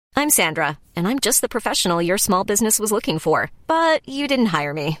I'm Sandra, and I'm just the professional your small business was looking for. But you didn't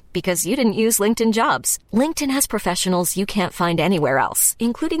hire me because you didn't use LinkedIn Jobs. LinkedIn has professionals you can't find anywhere else,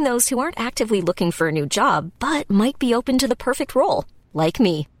 including those who aren't actively looking for a new job, but might be open to the perfect role, like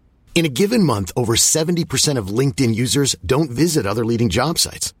me. In a given month, over 70% of LinkedIn users don't visit other leading job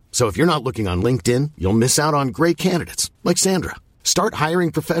sites. So if you're not looking on LinkedIn, you'll miss out on great candidates like Sandra. Start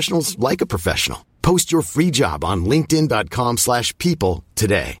hiring professionals like a professional. Post your free job on linkedin.com/people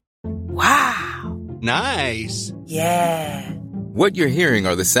today. Wow. Nice. Yeah. What you're hearing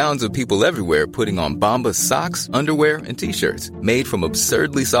are the sounds of people everywhere putting on Bombas socks, underwear, and T-shirts made from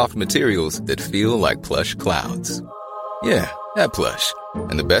absurdly soft materials that feel like plush clouds. Yeah, that plush.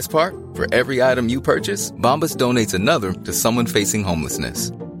 And the best part? For every item you purchase, Bombas donates another to someone facing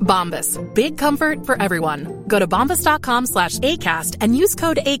homelessness. Bombas. Big comfort for everyone. Go to bombas.com/ACAST and use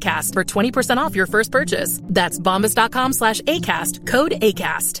code ACAST for 20% off your first purchase. That's bombas.com/ACAST. Code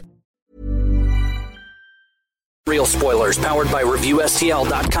ACAST. Real spoilers powered by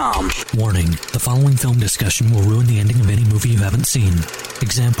ReviewSTL.com. Warning, the following film discussion will ruin the ending of any movie you haven't seen.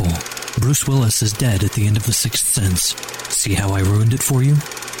 Example, Bruce Willis is dead at the end of The Sixth Sense. See how I ruined it for you?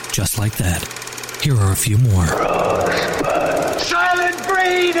 Just like that. Here are a few more. Silent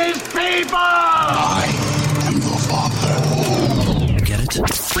breed is people! I am the father. Get it?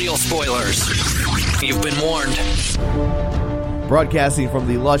 Real spoilers. You've been warned. Broadcasting from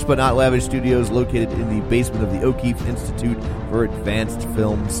the lush but not lavish studios located in the basement of the O'Keefe Institute for Advanced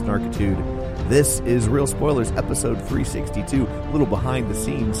Film Snarkitude. This is Real Spoilers, episode 362. A little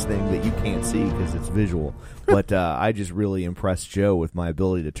behind-the-scenes thing that you can't see because it's visual. But I just really impressed Joe with my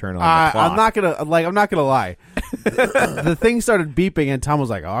ability to turn on the clock. I'm not gonna lie. The thing started beeping, and Tom was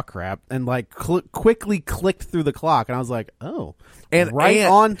like, "Oh crap!" and quickly clicked through the clock, and I was like, "Oh." And right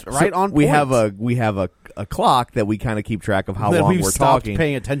on. We have a clock that we kind of keep track of how long we're talking.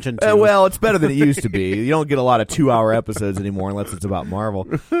 Paying attention to. Well, it's better than it used to be. You don't get a lot of 2-hour episodes anymore unless it's about Marvel.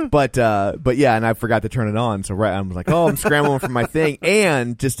 But yeah, and I forgot to turn it on. So I was like, oh, I'm scrambling for my thing.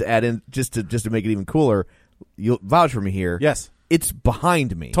 And just to add in, just to make it even cooler, you'll vouch for me here. Yes. It's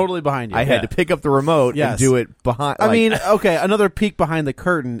behind me. Totally behind you. I had to pick up the remote and do it behind. I mean, okay, another peek behind the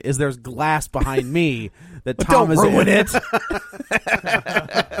curtain is there's glass behind me that Tom don't is ruin in. it.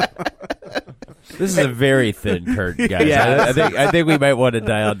 This is a very thin curtain, guys. Yeah. I think we might want to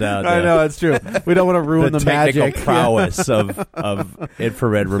dial down. I know, it's true. We don't want to ruin the technical magic. prowess of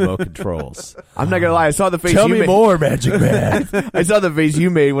infrared remote controls. I'm not gonna lie. I saw the face. Tell you me made. more, Magic Man. I saw the face you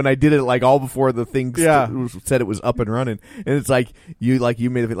made when I did it, all before the thing said it was up and running, and it's you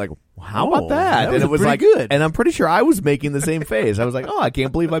made it how about that? That and it was pretty good. And I'm pretty sure I was making the same face. I was like, oh, I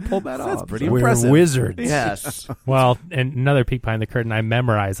can't believe I pulled that off. That's pretty We're impressive. wizards. Yes. Well, and another peek behind the curtain, I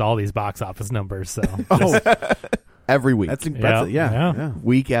memorize all these box office numbers. So every week. That's impressive. Yeah.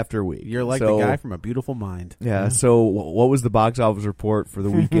 Week after week. You're like the guy from A Beautiful Mind. Yeah. So what was the box office report for the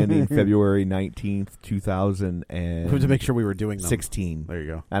week ending February 19th, 2000 and to make sure we were doing them. 16. There you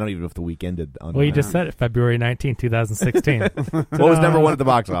go. I don't even know if the week ended on well, you just said it, February 19th, 2016. What was number one at the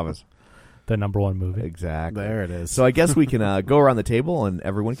box office? The number one movie. Exactly. There it is. So I guess we can go around the table and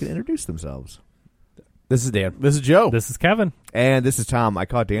everyone can introduce themselves. This is Dan. This is Joe. This is Kevin. And this is Tom. I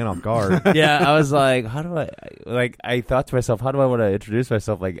caught Dan off guard. Yeah, I was like, how do I thought to myself, how do I want to introduce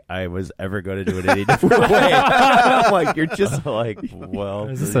myself like I was ever going to do it any different way? I'm like, you're just well.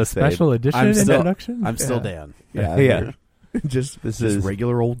 Is this a special edition introduction? I'm still Dan. Yeah. This is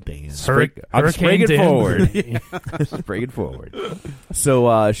regular old Dan. I'm springing forward. Springing forward.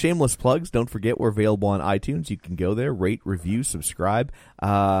 So, shameless plugs. Don't forget we're available on iTunes. You can go there, rate, review, subscribe.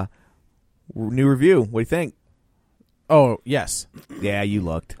 New review. What do you think? Oh, yes. Yeah, you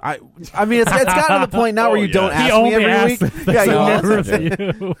looked. I mean, it's gotten to the point now where you don't ask me every week. Yeah, you never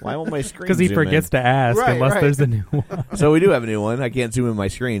review. Why won't my screen? Because he forgets to ask unless there's a new one. So we do have a new one. I can't zoom in my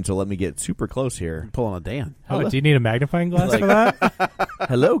screen, so let me get super close here. I'm pulling a Dan. Oh, do you need a magnifying glass for that?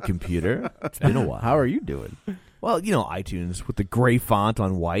 Hello, computer. It's been a while. How are you doing? Well, iTunes with the gray font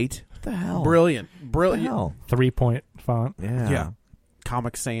on white. What the hell? Brilliant. What the hell? 3-point font. Yeah.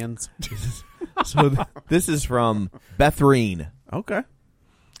 Comic Sans. So this is from Bethreen. Okay.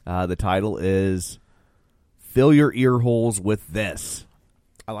 The title is Fill Your Ear Holes with This.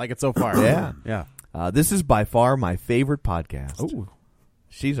 I like it so far. Yeah. This is by far my favorite podcast. Oh.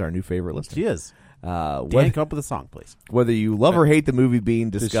 She's our new favorite listener. She is. Dan, come up with a song, please. Whether you love or hate the movie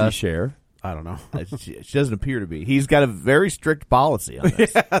being discussed. Does she share? I don't know. She doesn't appear to be. He's got a very strict policy on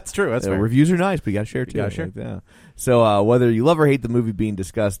this. Yeah, that's true. That's fair. Reviews are nice, but you got to share too. You gotta share. Yeah. So whether you love or hate the movie being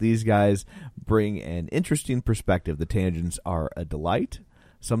discussed, these guys bring an interesting perspective. The tangents are a delight.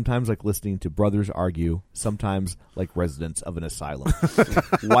 sometimes like listening to brothers argue, sometimes like residents of an asylum.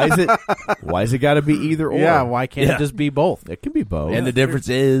 Why is it got to be either or? Yeah, why can't it just be both? It can be both. And the difference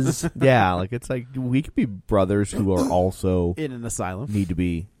is, like it's like we could be brothers who are also in an asylum, need to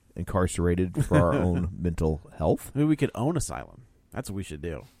be incarcerated for our own mental health. Maybe we could own asylum. That's what we should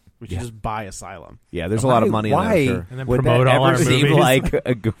do. We should just buy asylum. Yeah, there's a lot of money in that. Sure. And then would promote that all ever our seem movies? like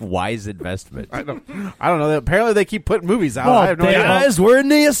a wise investment? I don't know. Apparently, they keep putting movies out. Well, I have no idea. Guys, we're in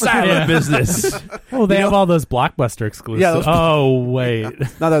the asylum business. Well, they have all those Blockbuster exclusives. Yeah, those- oh, wait.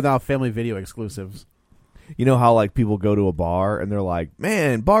 No, they're now family video exclusives. You know how like people go to a bar and they're like,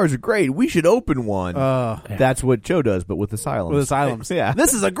 "Man, bars are great. We should open one." That's what Joe does, but with asylums. With asylums. Yeah.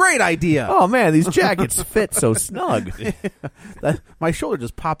 This is a great idea. Oh man, these jackets fit so snug. My shoulder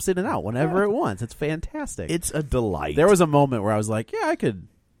just pops in and out whenever it wants. It's fantastic. It's a delight. There was a moment where I was like, yeah, I could,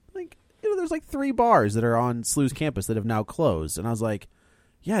 like, there's like 3 bars that are on SLU's campus that have now closed. And I was like,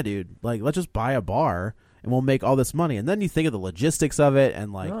 yeah, dude, like, let's just buy a bar and we'll make all this money. And then you think of the logistics of it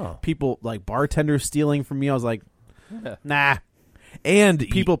and like people, like bartenders stealing from me. I was like, nah. And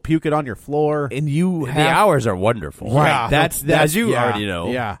people puke it on your floor. And you the hours are wonderful. Right. Yeah. That's as you yeah, already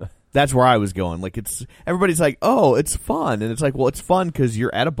know. Yeah. That's where I was going. Like everybody's like, "Oh, it's fun," and it's like, "Well, it's fun because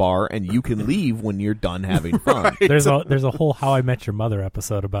you're at a bar and you can leave when you're done having fun." There's a whole How I Met Your Mother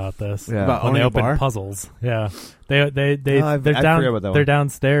episode about this. Yeah. About when they owning a open bar? puzzles. Yeah. They're I forget about that one. they're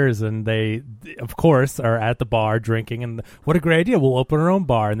downstairs and they of course are at the bar drinking and what a great idea, we'll open our own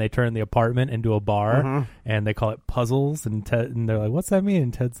bar, and they turn the apartment into a bar and they call it Puzzles, and they're like, what's that mean?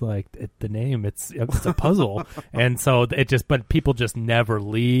 And Ted's like, the name, it's a puzzle. And so but people just never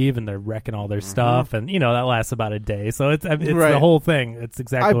leave and they're wrecking all their stuff, and that lasts about a day. So it's right. The whole thing. It's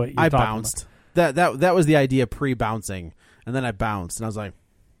exactly what you're I talking bounced. about. That was the idea pre-bouncing, and then I bounced and I was like,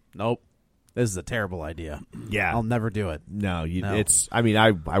 nope. This is a terrible idea. Yeah. I'll never do it. No, it's. I mean,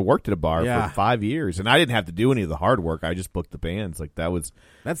 I worked at a bar for 5 years, and I didn't have to do any of the hard work. I just booked the bands. Like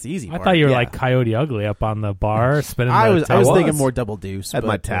that's the easy part. I thought you were like Coyote Ugly up on the bar spinning. I was thinking more Double Deuce. Had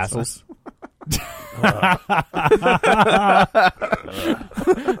my tassels. No.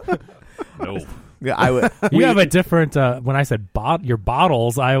 Yeah, you have a different. When I said your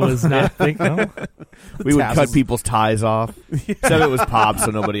bottles, I was not thinking. We would cut people's ties off. Except it was Pops,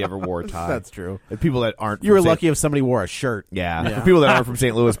 so nobody ever wore a tie. That's true. And people that aren't, you were lucky if somebody wore a shirt. Yeah. For people that aren't from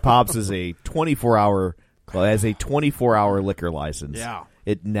St. Louis, Pops is a 24-hour liquor license. Yeah,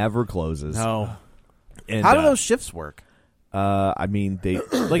 it never closes. No. And, how do those shifts work? I mean, they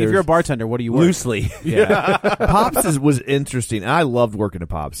like if you're a bartender, what do you work? Loosely? Yeah. Pops was interesting, and I loved working at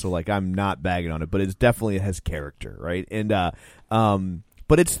Pops. So like, I'm not bagging on it, but it definitely has character, right? And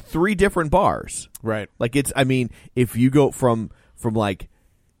but it's 3 different bars, right? Like it's. I mean, if you go from like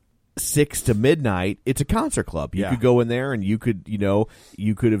 6 to midnight, it's a concert club. You could go in there, and you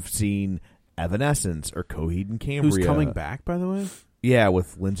could have seen Evanescence or Coheed and Cambria. Who's coming back, by the way? Yeah,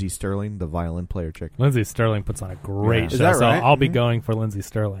 with Lindsey Sterling, the violin player chick. Lindsey Sterling puts on a great show. Is that right? So I'll be going for Lindsey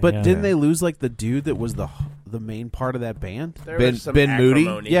Sterling. But didn't they lose like the dude that was the main part of that band? Ben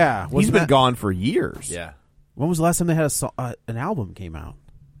Moody? Yeah. He's been gone for years. Yeah. When was the last time they had an album came out?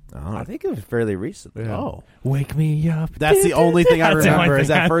 I think it was fairly recent. Yeah. Oh, Wake Me Up. That's the only thing I That's the only remember is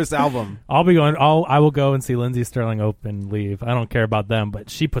thing that first album. I'll be going. I will go and see Lindsey Sterling open leave. I don't care about them,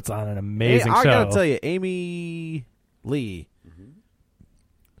 but she puts on an amazing show. I gotta tell you, Amy Lee.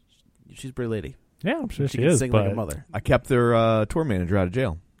 She's a pretty lady. Yeah, I'm sure she can is. sing but like a mother. I kept their tour manager out of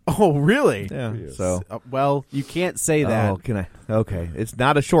jail. Oh, really? Yeah. So, well, you can't say that. Oh, can I? Okay, it's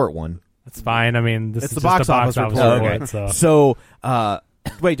not a short one. That's fine. I mean, this it's is the just box a office report. report. So,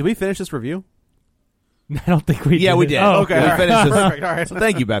 wait, did we finish this review? I don't think we did. Yeah, we did. Oh, okay. We finished this. Perfect. All right. So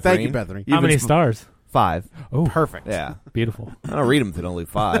thank you, Bethany. Thank you, Bethany. How many stars? 5. Oh, perfect. Yeah. Beautiful. I don't read them if they don't leave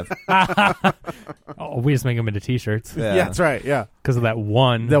 5. Oh, we just make them into T-shirts. Yeah, that's right. Yeah, because of that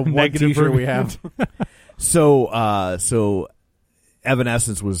one T-shirt we have. So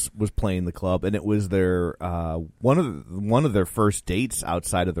Evanescence was playing the club, and it was their one of their first dates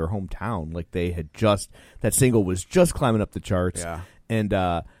outside of their hometown. Like they had that single was just climbing up the charts. Yeah,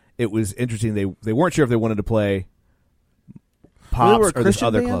 and it was interesting. They weren't sure if they wanted to play Pops or this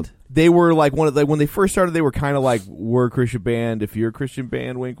other band? club. They were like when they first started, they were kind of like, we're a Christian band. If you're a Christian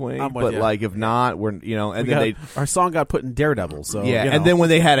band, wink, wink. But like, if not, we're And then our song got put in Daredevil. So yeah, and then when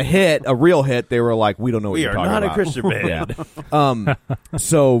they had a real hit, they were like, we don't know what you're talking about. We are not a Christian band.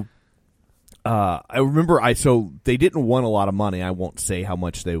 So I remember so they didn't want a lot of money. I won't say how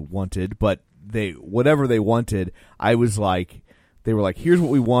much they wanted, but whatever they wanted, I was like. They were like, here's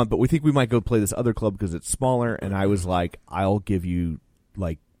what we want, but we think we might go play this other club because it's smaller. And I was like, I'll give you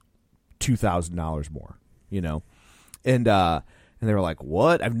like $2,000 more, And And they were like,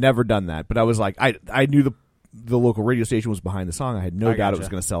 what? I've never done that. But I was like, I knew the local radio station was behind the song. I had no doubt it was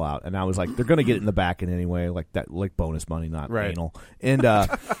going to sell out. And I was like, they're going to get it in the back end anyway, like bonus money, not anal. And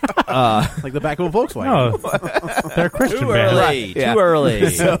like the back of a Volkswagen. No, they're a Christian Too band. early. Too early.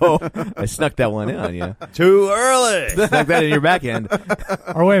 So I snuck that one in on you. Too early. Snuck that in your back end.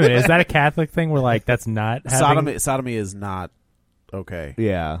 Or wait a minute, is that a Catholic thing where like that's not having... Sodomy is not okay.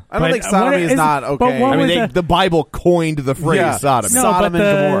 Yeah. I don't think sodomy is not okay. I mean, the Bible coined the phrase sodomy. No, Sodom but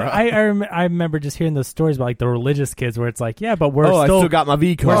and Gomorrah. I remember just hearing those stories about like the religious kids where it's like, yeah, but we're I still got my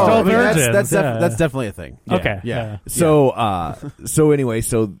V card. We're still I mean, virgins. that's definitely a thing. Yeah. Okay. Yeah. So anyway,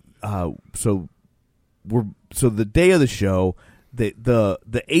 so the day of the show,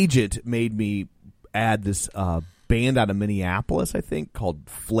 the agent made me add this band out of Minneapolis, I think, called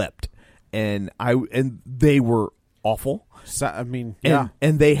Flipped, and they were awful. So, I mean, yeah.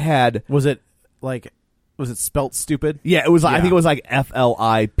 And they had was it spelt stupid? Yeah, it was. I think it was like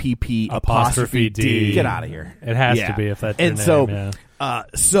FLIPP apostrophe D. Get out of here! It has to be if that's and your name.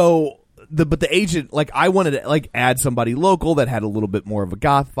 But the agent, like, I wanted to like add somebody local that had a little bit more of a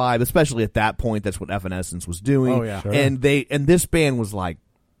goth vibe, especially at that point. That's what Evanescence was doing. Oh yeah, sure. And this band was like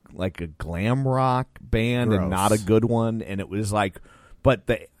a glam rock band. Gross. And not a good one. And it was like,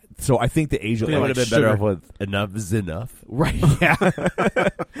 so I think the agent would have been better off with Enough is Enough. Right? Yeah.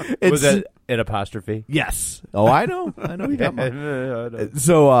 Was that an apostrophe? Yes. Oh, I know. You got mine.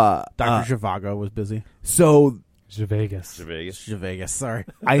 So Dr. Zhivago was busy. So. Zhivago, sorry.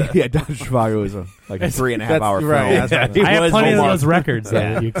 Dr. Zhivago was like a 3.5 hour film. Right, I have plenty of those records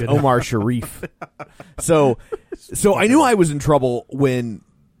that you could. Omar Sharif. So I knew I was in trouble when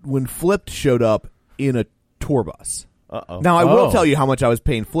Flipped showed up in a tour bus. Uh-oh. Now I will tell you how much I was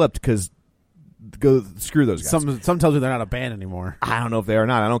paying Flipped because go screw those guys. Some tells me they're not a band anymore. I don't know if they are or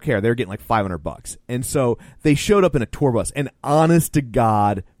not. I don't care. They're getting like $500, and so they showed up in a tour bus, an honest to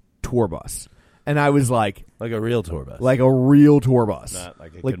God tour bus. And I was like a real tour bus. Like a real tour bus. Not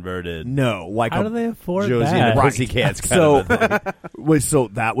like a converted. No. Like how do they afford Josie that? and the Pussycats kind of a thing. So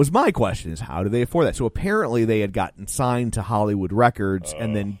that was my question, is how do they afford that? So apparently they had gotten signed to Hollywood Records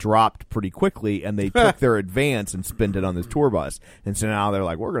and then dropped pretty quickly, and they took their advance and spent it on this tour bus. And so now they're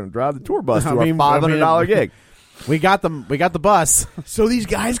like, we're going to drive the tour bus to a $500 gig. We got them. We got the bus. So these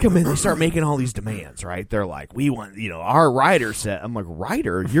guys come in. They start making all these demands. Right? They're like, "We want, our rider set." I'm like,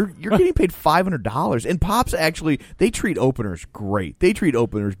 "Rider? You're getting paid $500." And Pops actually, they treat openers great. They treat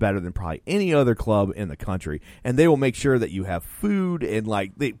openers better than probably any other club in the country. And they will make sure that you have food and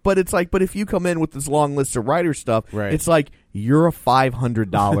But it's like, but if you come in with this long list of rider stuff, right. It's like you're a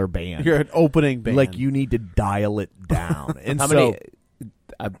 $500 band. You're an opening band. Like you need to dial it down. And how many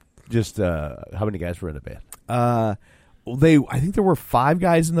guys were in the band? I think there were 5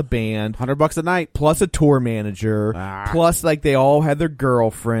 guys in the band, $100 a night, plus a tour manager, plus like they all had their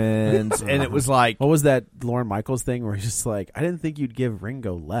girlfriends, and it was like, what was that Lorne Michaels thing where he's just like, I didn't think you'd give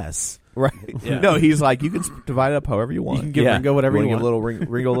Ringo less. Right? Yeah. No, he's like, you can divide it up however you want. You can give Ringo whatever you want. Give a little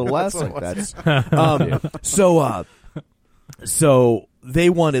Ringo a little less. So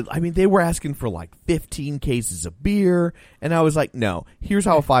they wanted. I mean, they were asking for like 15 cases of beer, and I was like, no. Here's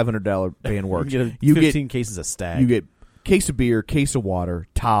how a $500 band works. You get 15 cases of Stag. You get case of beer, case of water,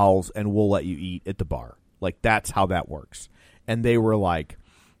 towels, and we'll let you eat at the bar. Like that's how that works. And they were like,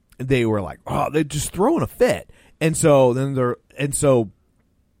 oh, they're just throwing a fit. And so then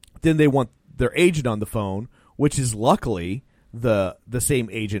they want their agent on the phone, which is luckily the same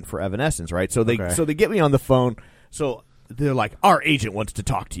agent for Evanescence, right? So they get me on the phone. So they're like, our agent wants to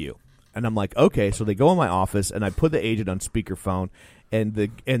talk to you. And I'm like, okay. So they go in my office, and I put the agent on speakerphone, and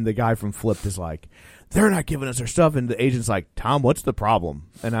the guy from Flipped is like, they're not giving us their stuff. And the agent's like, Tom, what's the problem?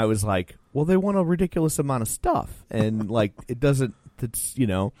 And I was like, well, they want a ridiculous amount of stuff. And like, and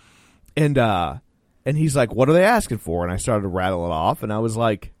he's like, what are they asking for? And I started to rattle it off, and I was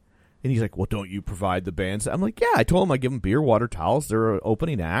like, and he's like, well, don't you provide the bands? I'm like, yeah, I told him I give them beer, water, towels. They're an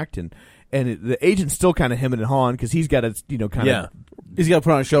opening act. And the agent's still kind of hemming and hawing because he's got to, he's got to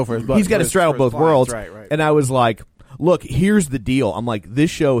put on a show for his buddy. He's got to straddle both worlds. Right. And I was like, look, here's the deal. I'm like, this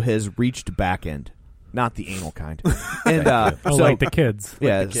show has reached back end, not the anal kind. And like the kids.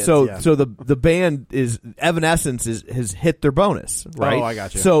 Yeah. So the band is Evanescence has hit their bonus, right? Oh, I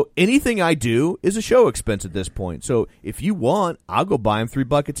got you. So anything I do is a show expense at this point. So if you want, I'll go buy them 3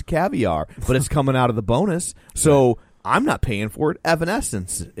 buckets of caviar, but it's coming out of the bonus. So I'm not paying for it.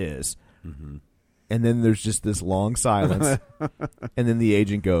 Evanescence is. Mm-hmm. And then there's just this long silence, and then the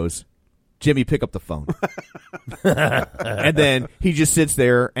agent goes, Jimmy, pick up the phone. And then he just sits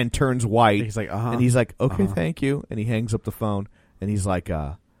there and turns white. He's like, and he's like, okay, thank you. And he hangs up the phone, and he's like,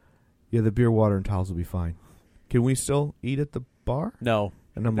 yeah, the beer, water, and towels will be fine. can we still eat at the bar? No.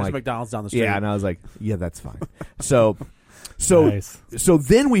 And I'm There's like, McDonald's down the street. Yeah, and I was like, yeah, that's fine. So Nice.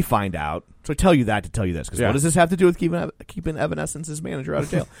 then we find out. So I tell you that to tell you this, because Yeah. what does this have to do with keeping Evanescence's manager out of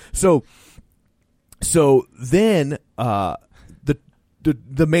jail? So then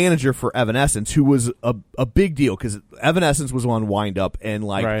the manager for Evanescence, who was a big deal, because Evanescence was on Wind Up, and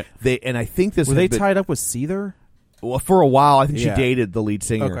like Right. I think this Were they tied up with Seether? Well, for a while, I think Yeah. she dated the lead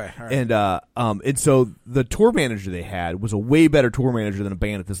singer. Okay, all right. And so the tour manager they had was a way better tour manager than a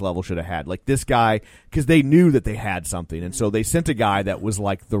band at this level should have had. Like this guy, because they knew that they had something, and so they sent a guy that was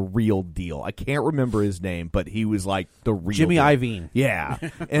like the real deal. I can't remember his name, but he was like the real Jimmy deal. Iovine. Yeah,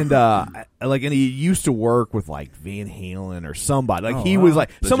 and he used to work with like Van Halen or somebody. Like he was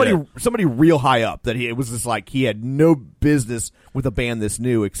like somebody real high up. That it was just like he had no business with a band this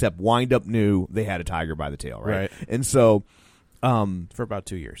new, except Wind Up knew they had a tiger by the tail, right? And so, for about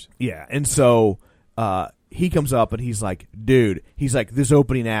 2 years. Yeah, and so he comes up and he's like, dude, this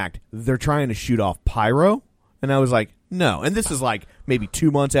opening act, they're trying to shoot off pyro, and I was like, no. And this is like maybe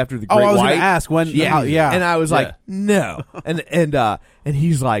 2 months after the Great White. I was going to ask when. Yeah, yeah. And I was like, no. And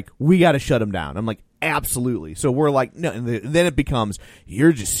he's like, we got to shut him down. I'm like, absolutely. So we're like, no. And then it becomes,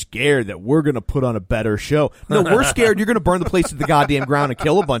 you're just scared that we're going to put on a better show. No, we're scared you're going to burn the place to the goddamn ground and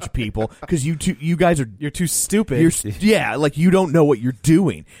kill a bunch of people because you guys are, you're too stupid. Yeah, like you don't know what you're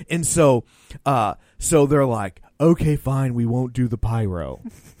doing. And so they're like, okay, fine, we won't do the pyro.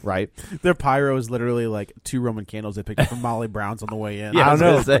 Right? Their pyro is literally like 2 Roman candles they picked up from Molly Brown's on the way in. Yeah, I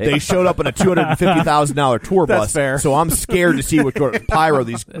don't know. They showed up in a $250,000 tour bus. That's fair. So I'm scared to see what pyro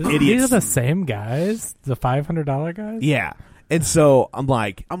these idiots. These are the same guys, the $500 guys. Yeah, and so I'm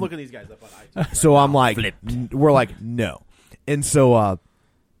like, I'm looking these guys up on iTunes. So I'm like, we're like, no, and so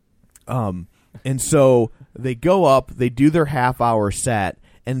they go up, they do their half-hour set,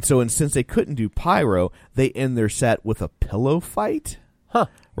 and so since they couldn't do pyro, they end their set with a pillow fight. Huh.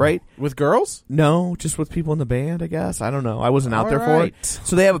 Right? With girls? No, just with people in the band, I guess. I don't know. I wasn't out there for it.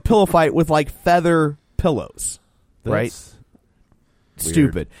 So they have a pillow fight with like feather pillows. Right?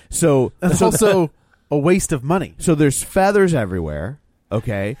 Stupid. So that's also a waste of money. So there's feathers everywhere.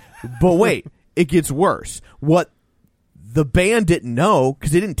 Okay. But wait, it gets worse. What the band didn't know,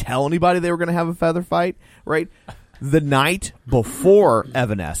 because they didn't tell anybody they were going to have a feather fight, right? The night before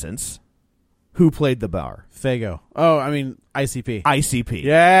Evanescence, who played the bar? Fago. Oh, I mean, ICP. ICP.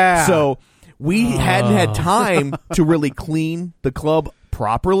 Yeah. So we hadn't had time to really clean the club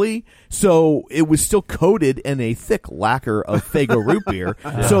properly, so it was still coated in a thick lacquer of Fago root beer.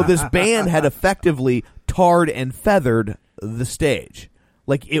 So this band had effectively tarred and feathered the stage.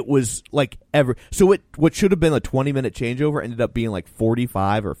 Like it was like ever. So what should have been a 20-minute changeover ended up being like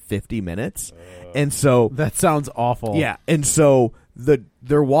 45 or 50 minutes. And so that sounds awful. Yeah. And so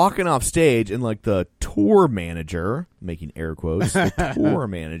they're walking off stage, and like the tour manager, making air quotes, the tour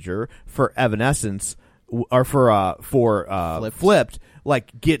manager for Evanescence or for Flipped,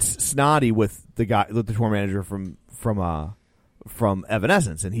 like gets snotty with the tour manager from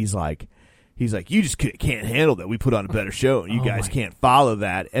Evanescence, and he's like, you just can't handle that. We put on a better show, and you guys can't follow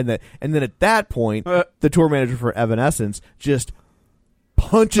that. And then at that point, the tour manager for Evanescence just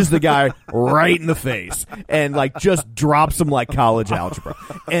punches the guy right in the face and like just drops him like college algebra.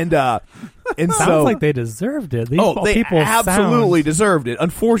 And sounds so like they deserved it. These they people absolutely deserved it.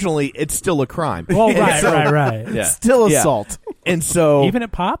 Unfortunately, it's still a crime. Well, right. Yeah. Still assault. And so even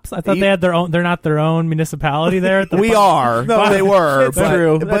at Pops, I thought they had their own. They're not their own municipality there. At the we are. No, they were. It's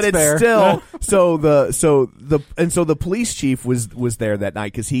true. But That's it's fair. still so the police chief was there that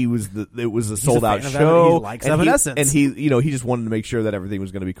night because it was a sold out show. He likes Evanescence, and he just wanted to make sure that everything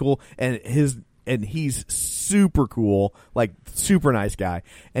was going to be cool. And he's super cool, like super nice guy.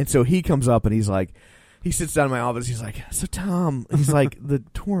 And so he comes up and he sits down in my office. He's like, so Tom, he's like the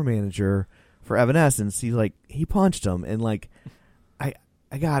tour manager for Evanescence. He's like, he punched him, and like,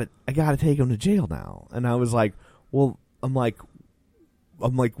 I got to take him to jail now. And I was like, well, I'm like,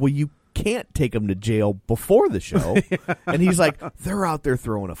 well, you can't take him to jail before the show. And he's like, they're out there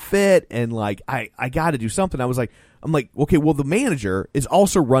throwing a fit, and like, I got to do something. I'm like, okay, well, the manager is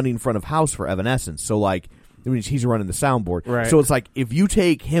also running front of house for Evanescence, so like, I mean, he's running the soundboard. Right. So it's like, if you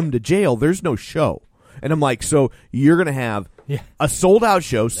take him to jail, there's no show. And I'm like, so you're going to have a sold out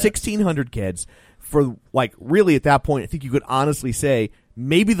show, 1,600 kids, for like, really at that point, I think you could honestly say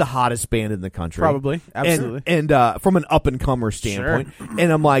maybe the hottest band in the country. Probably. Absolutely. And from an up and comer standpoint. Sure.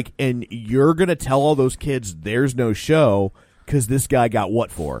 And I'm like, and you're going to tell all those kids there's no show because this guy got what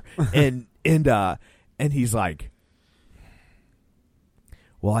for? and he's like,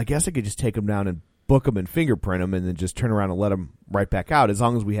 well, I guess I could just take him down and book him and fingerprint him and then just turn around and let him right back out as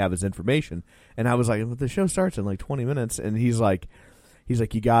long as we have his information. And I was like, well, the show starts in like 20 minutes. And he's like,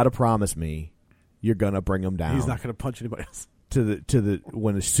 you got to promise me you're going to bring him down. He's not going to punch anybody else. As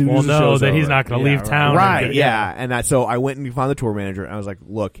soon as the no, show's that over. he's not going to leave town. Right, yeah. And so I went and found the tour manager, and I was like,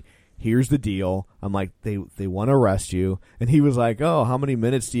 look, here's the deal. I'm like, they want to arrest you. And he was like, oh, how many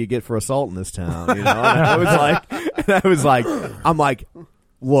minutes do you get for assault in this town? You know? And I was like, I'm like,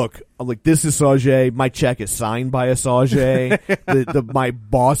 look, this is Sajay. My check is signed by a Sajay. My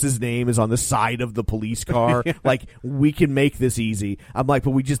boss's name is on the side of the police car. Like, we can make this easy. I'm like,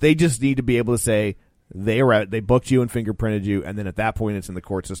 but they just need to be able to say, they booked you and fingerprinted you, and then at that point it's in the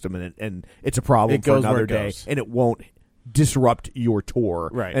court system, and it's a problem for another day, and it won't disrupt your tour.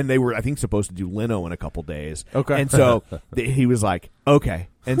 Right. And they were, I think, supposed to do Leno in a couple days. Okay. And so he was like, okay.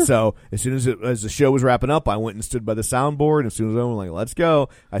 And so as soon as the show was wrapping up, I went and stood by the soundboard. And as soon as I was like, let's go,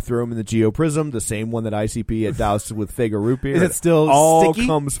 I threw him in the Geo Prism, the same one that ICP had doused with Fago root beer. Is it still all sticky?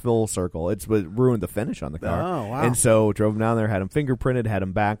 comes full circle. It's what ruined the finish on the car. Oh, wow. And so drove him down there, had him fingerprinted, had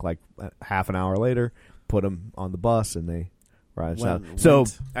him back like half an hour later, put him on the bus, and they ride out. So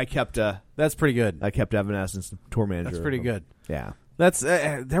I kept that's pretty good. I kept Evanescence tour manager. That's pretty good. Yeah. That's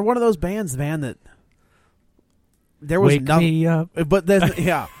they're one of those bands, man, that there was Wake me up. But then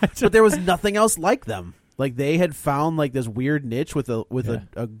but there was nothing else like them. Like they had found like this weird niche with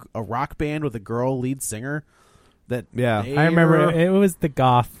a rock band with a girl lead singer. That I remember it was the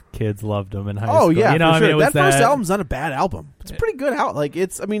goth kids loved them in high school. Oh yeah, you know, for sure. I mean, it was that first album's not a bad album. It's a pretty good album. Like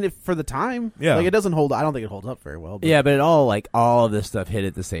it's, I mean, for the time, like it doesn't hold. I don't think it holds up very well. But. Yeah, but all of this stuff hit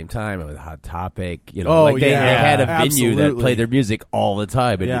at the same time with Hot Topic. You know, they had a venue that played their music all the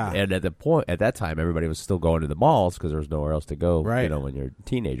time, and at that time, everybody was still going to the malls because there was nowhere else to go. Right. You know, when you're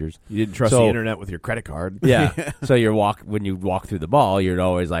teenagers, you didn't trust the internet with your credit card. Yeah, so when you walk through the mall, you're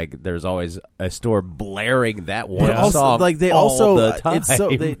always like, there's always a store blaring that one song. Like they all also, the time. it's so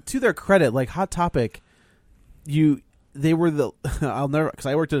to their credit, like Hot Topic, they were the I'll never, because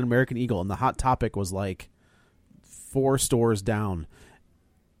I worked at American Eagle and the Hot Topic was like 4 stores down.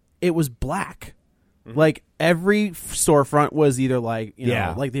 It was black. Like every storefront was either like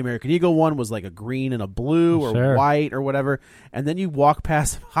like the American Eagle one was like a green and a blue or white or whatever, and then you walk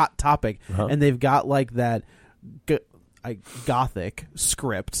past Hot Topic and they've got like that gothic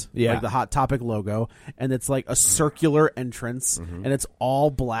script, like the Hot Topic logo, and it's like a circular entrance, and it's all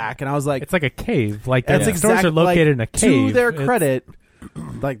black. And I was like, it's like a cave. Like that's the stores are located in a cave. To their credit,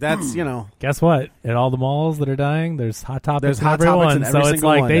 like that's Guess what? At all the malls that are dying, there's Hot Topics. There's in Hot every Topics one. in every so it's single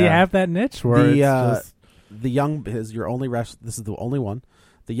like one, they have that niche where the Young is your only ref. This is the only one.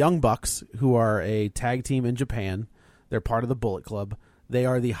 The Young Bucks, who are a tag team in Japan, they're part of the Bullet Club. They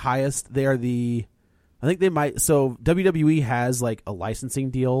are the highest. They are the. I think they might. So WWE has like a licensing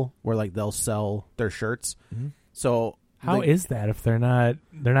deal where like they'll sell their shirts. So how is that if they're not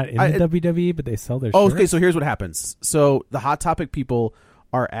in the WWE but they sell their shirts? Okay, so here's what happens. So the Hot Topic people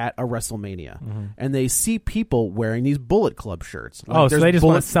are at a WrestleMania and they see people wearing these Bullet Club shirts. Like, so they just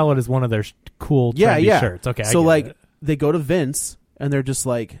want to sell it as one of their cool trendy shirts. Okay, so like they go to Vince and they're just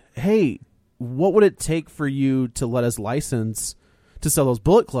like, "Hey, what would it take for you to let us license to sell those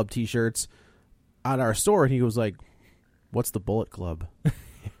Bullet Club T-shirts at our store?" And he was like, "What's the Bullet Club?"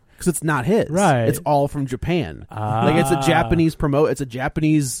 Because it's not his, right? It's all from Japan. Like it's a Japanese It's a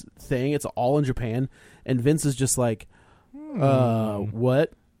Japanese thing. It's all in Japan. And Vince is just like,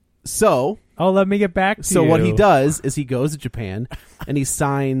 "What?" So, let me get back to you. So what he does is he goes to Japan and he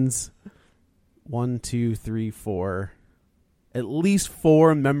signs 1, 2, 3, 4, at least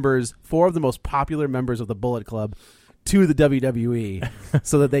 4 members, 4 of the most popular members of the Bullet Club, to the WWE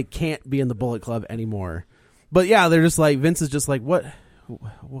so that they can't be in the Bullet Club anymore. But yeah, they're just like, Vince is just like,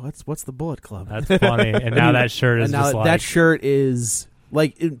 what's the Bullet Club? That's funny. And now that shirt is just like, that shirt is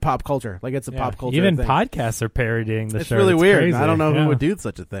like in pop culture. Like it's a pop culture even thing. Podcasts are parodying the it's shirt. Really it's weird. Crazy. I don't know who would do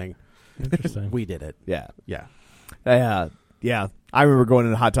such a thing. Interesting. We did it. Yeah. Yeah. Yeah. I remember going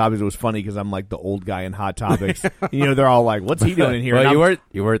into Hot Topics. It was funny because I'm like the old guy in Hot Topics. They're all like, "What's he doing in here?" Well,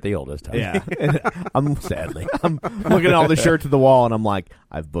 you weren't the oldest. Yeah. I'm sadly. I'm looking at all the shirts at the wall, and I'm like,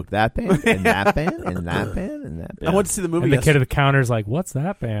 "I've booked that band, and that band, and that band, and that band." I went to see the movie. And the kid at the counter's like, "What's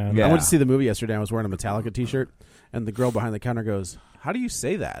that band?" Yeah. I went to see the movie yesterday. I was wearing a Metallica T-shirt, and the girl behind the counter goes, "How do you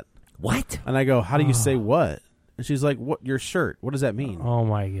say that?" What? And I go, "How do you say what?" And she's like, "What? Your shirt? What does that mean?" Oh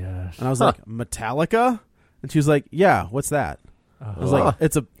my gosh! And I was like, "Metallica?" And she was like, "Yeah. What's that?" I was like,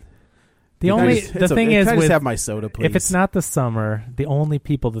 "It's a." The thing is, can I with, just have my soda, please? If it's not the summer, the only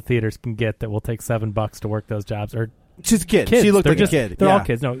people the theaters can get that will take $7 to work those jobs are she's a kid. Kids. She looked they're like just, a kid. They're all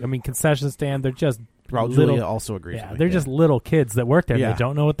kids. No, I mean concession stand. They're just Julia also agrees. Yeah, with me. they're just little kids that work there. Yeah. They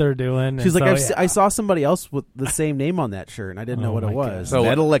don't know what they're doing. She's and like, so, I saw somebody else with the same name on that shirt, and I didn't know what it was. So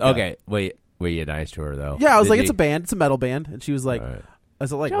Metallica. okay, wait, were you nice to her though? Yeah, I was Did like, you- it's a band, it's a metal band, and she was like, I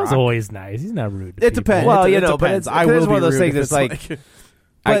was like, Joe's rock? always nice. He's not rude. To It people. depends. Well, It you know, but depends. it's, I will it's one of be those rude things if that's it's like.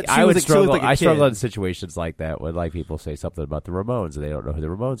 But I she would looked like struggle. a I struggle kid. in situations like that when like people say something about the Ramones and they don't know who the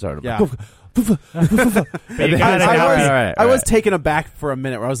Ramones are. And I'm Yeah. like, But you gotta have I was taken aback for a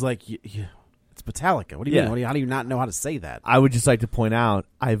minute where I was like, it's Metallica. What do you Yeah. mean? How do you not know how to say that? I would just like to point out,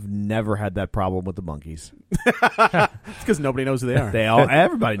 I've never had that problem with the Monkees. It's because nobody knows who they are.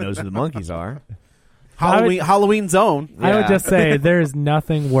 Everybody knows who the Monkees are. Halloween Zone. I would just say there's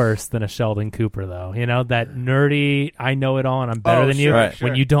nothing worse than a Sheldon Cooper, though. You know, that nerdy, I know it all and I'm better than you. Right.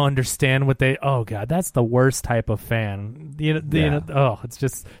 When you don't understand what they, oh God, that's the worst type of fan. You know, it's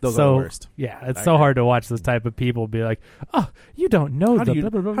just Those so, are the worst. yeah, it's so hard to watch this type of people be like, oh, you don't know. How do you,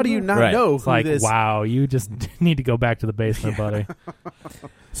 blah, blah, blah, how do you blah." not know It's who like, this? wow, you just need to go back to the basement, buddy.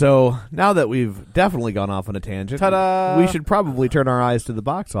 So now that we've definitely gone off on a tangent, Ta-da! we should probably turn our eyes to the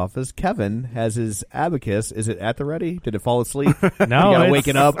box office. Kevin has his abacus. Is it at the ready? Did it fall asleep? No, you it's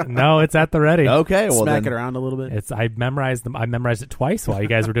waking up. No, it's at the ready. Okay, well Smack then, it around a little bit. I memorized them. I memorized it twice while you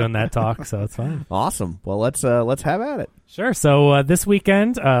guys were doing that talk, so it's fine. awesome. Well, let's have at it. Sure. So this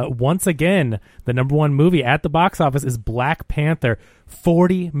weekend, once again, the number one movie at the box office is Black Panther.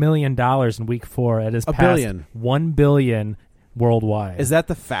 $40 million in week 4. It is $1 past billion. $1 billion worldwide. Is that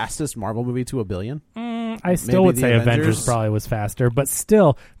the fastest Marvel movie to $1 billion? I still maybe would the say Avengers Avengers? probably was faster, but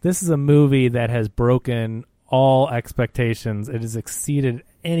still, this is a movie that has broken all expectations. It has exceeded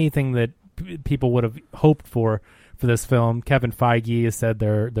anything that people would have hoped for this film. Kevin Feige has said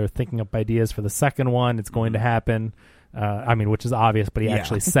they're thinking up ideas for the second one. It's going to happen. Which is obvious, but he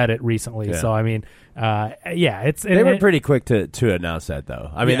actually said it recently. Yeah. So, They were pretty quick to announce that,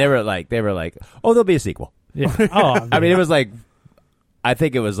 though. I mean, they were like, oh, there'll be a sequel. Yeah. Oh, I mean, it was like, I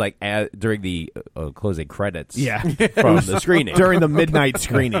think it was like during the closing credits. Yeah. From the screening During the midnight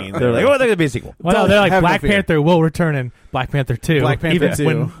screening. They're like, oh, there's going to be a sequel. Well, no, they're like have no Black fear. Panther will return in Black Panther 2. Black Panther Even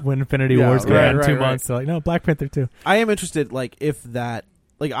 2. when Infinity Yeah, War's right, in right, 2 right. months. They're like, no, Black Panther 2. I am interested, like, if that,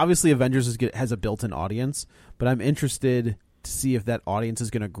 like, obviously Avengers has a built-in audience, but I'm interested to see if that audience is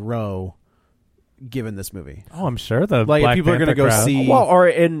going to grow given this movie. Oh, I'm sure the Like, if Black people are Panther gonna go crowd- see- Well, or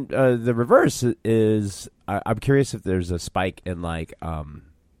in the reverse is, I'm curious if there's a spike in like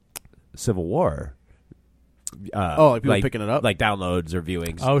Civil War. Like people picking it up, like downloads or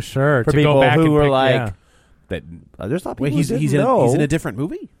viewings. Oh, sure. For to people go back who and were pick, like, yeah. that there's not people Wait, who he's didn't in know. a different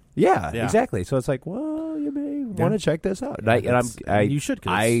movie? Yeah, Yeah. exactly. So it's like, well, you may want to check this out. And you should.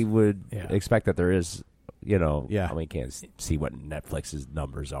 'Cause I would Yeah. expect that there is, Yeah. I mean, can't see what Netflix's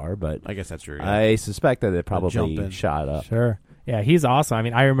numbers are, but I guess that's true. Yeah. I suspect that it probably jumping. shot up. Sure. Yeah, he's awesome. I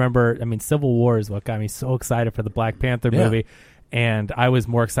mean, I remember, Civil War is what got me so excited for the Black Panther Yeah. movie. And I was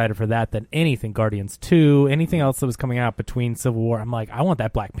more excited for that than anything, Guardians 2, anything else that was coming out between Civil War. I'm like, I want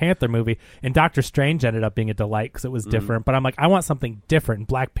that Black Panther movie. And Doctor Strange ended up being a delight because it was different. But I'm like, I want something different.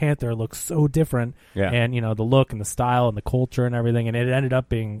 Black Panther looks so different. Yeah. And, the look and the style and the culture and everything. And it ended up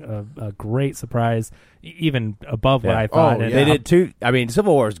being a great surprise, even above what I thought. Oh, And They did two. I mean,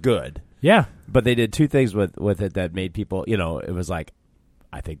 Civil War is good. Yeah. But they did two things with it that made people, it was like,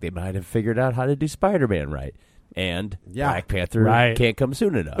 I think they might have figured out how to do Spider-Man right. And Black Panther can't come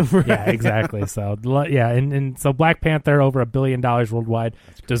soon enough. Yeah, exactly. So, and so Black Panther, over $1 billion worldwide,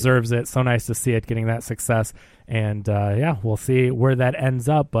 deserves it. So nice to see it getting that success. And, we'll see where that ends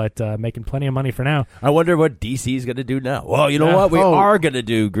up, but making plenty of money for now. I wonder what DC is going to do now. Well, you know what? We are going to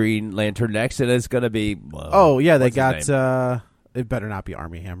do Green Lantern next, and it's going to be... they got... it better not be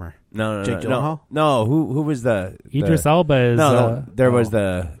Armie Hammer. No, Jake Gyllenhaal? No, who was the... Idris Elba is... there was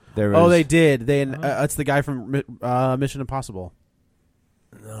the... they did. It's the guy from Mission Impossible.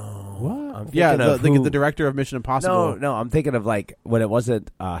 No. What? Yeah, the director of Mission Impossible. No, I'm thinking of like when it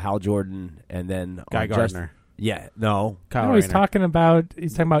wasn't Hal Jordan and then Guy Gardner. Kyle he's Rayner. talking about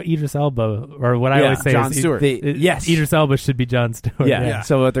Idris Elba, or what I always say Jon is Stewart. Yes. Idris Elba should be Jon Stewart. Yeah.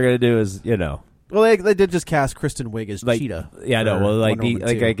 So what they're going to do is, Well, they did just cast Kristen Wiig as Cheetah. Yeah, no. Well, like, Wonder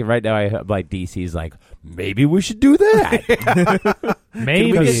Woman 2. right now, I have, like DC's like, maybe we should do that.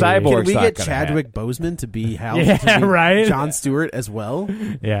 Maybe. Can we Cyborg's get not gonna Chadwick Boseman to be Hal? Yeah, to be right? Jon Stewart as well.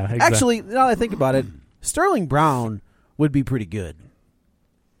 Yeah, exactly. Actually, now that I think about it, Sterling Brown would be pretty good.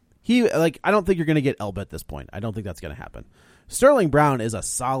 I don't think you're going to get Elba at this point. I don't think that's going to happen. Sterling Brown is a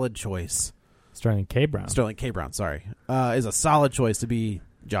solid choice. Sterling K. Brown, sorry, is a solid choice to be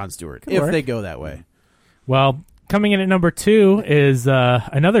Jon Stewart if work. they go that way. Well, Coming in at number 2 is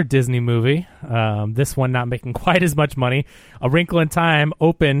another Disney movie. This one not making quite as much money. A Wrinkle in Time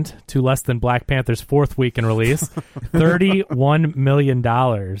opened to less than Black Panther's 4th week in release. $31 million.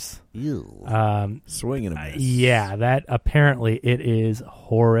 Swing and a miss. Yeah, that apparently it is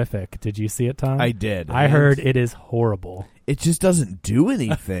horrific. Did you see it, Tom? I did. I heard it is horrible. It just doesn't do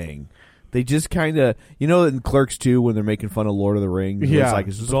anything. They just kind of, in Clerks 2 when they're making fun of Lord of the Rings, it's like,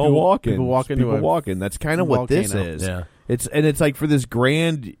 it's just all walking. People walking. That's kind of what this is. Yeah. It's like for this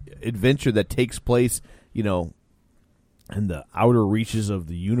grand adventure that takes place, in the outer reaches of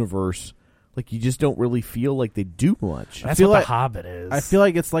the universe, like you just don't really feel like they do much. That's what The Hobbit is. I feel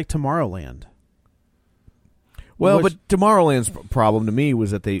like it's like Tomorrowland. Well, but Tomorrowland's problem to me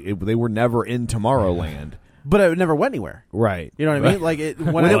was that they were never in Tomorrowland. But it never went anywhere. Right. You know what I mean? Like it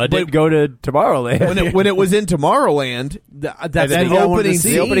didn't go to Tomorrowland. when it was in Tomorrowland, that's the opening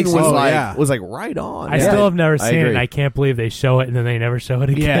scene was like right on. I still have never seen it, and I can't believe they show it and then they never show it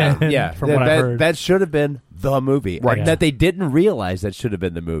again. Yeah. From what I heard. That should have been the movie. Right. Yeah. That they didn't realize that should have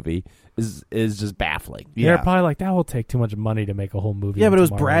been the movie is just baffling. They're probably like, that will take too much money to make a whole movie. Yeah, but it was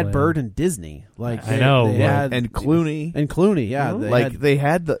Brad Bird and Disney. Like I know. And Clooney. Yeah. They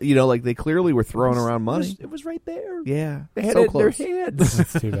had the, like they clearly were throwing around money. It was right there. Yeah. They had so it close. in their hands.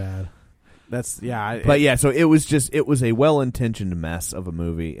 That's too bad. So it was a well-intentioned mess of a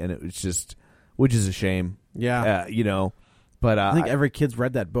movie, and it was just, which is a shame. Yeah. But I think every kid's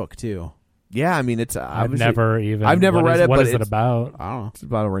read that book too. Yeah, I mean, it's. I've never read it. What but is it about? I don't know. It's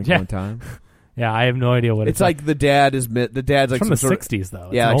about a Wrinkle in Time. Yeah, I have no idea what it's like. The dad's like from the some 60s though.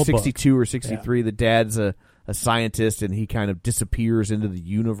 Yeah, like 62 or 63. Yeah. The dad's a scientist, and he kind of disappears into the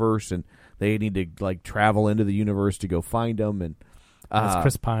universe, and they need to like travel into the universe to go find him. And that's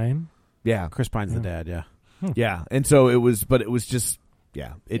Chris Pine. Yeah, Chris Pine's the dad. Yeah, yeah. And so it was, but it was just,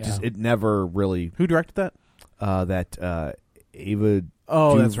 it never really. Who directed that? Ava.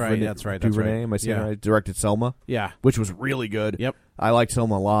 Oh, that's right. DuVernay. Am I saying right? Directed Selma. Yeah, which was really good. Yep, I liked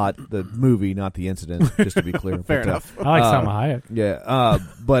Selma a lot. The movie, not the incident. Just to be clear. Fair enough. I like Selma Hayek. Yeah,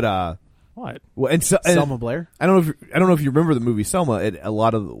 but what? Well, and Selma Blair. I don't know if you remember the movie Selma.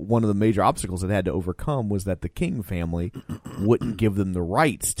 One of the major obstacles it had to overcome was that the King family wouldn't give them the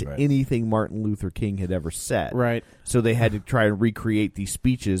rights to anything Martin Luther King had ever said. Right. So they had to try and recreate these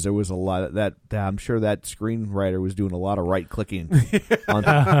speeches. There was a lot of that. I'm sure that screenwriter was doing a lot of right clicking on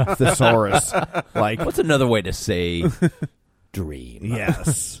thesaurus. Like, what's another way to say? Dream.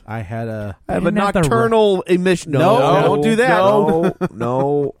 Yes. I have a nocturnal emission. No, don't do that.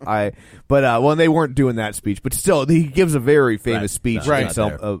 No. But they weren't doing that speech, but still, he gives a very famous speech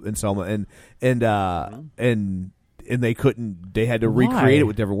in Selma, and they couldn't. They had to recreate it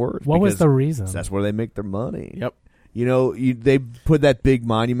with different words. What was the reason? That's where they make their money. Yep. They put that big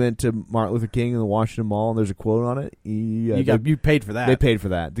monument to Martin Luther King in the Washington Mall, and there's a quote on it. You paid for that. They paid for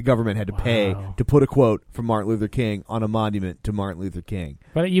that. The government had to pay to put a quote from Martin Luther King on a monument to Martin Luther King.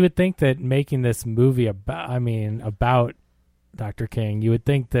 But you would think that making this movie about Dr. King, you would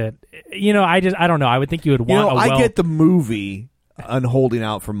think that, I don't know. I would think you would want I get the movie on holding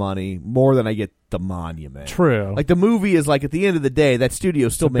out for money more than I get the monument. True. Like the movie is like at the end of the day, that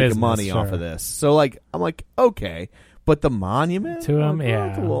studio's still making business, money off of this. So like I'm like, okay, but the monument to him,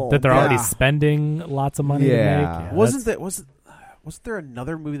 that they're already spending lots of money to make. Yeah, wasn't there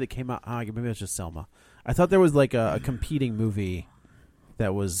another movie that came out? Maybe it was just Selma. I thought there was like a competing movie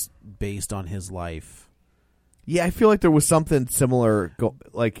that was based on his life. Yeah, I feel like there was something similar.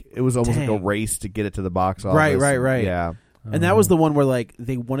 Like it was almost like a race to get it to the box office. Right. Yeah. And that was the one where like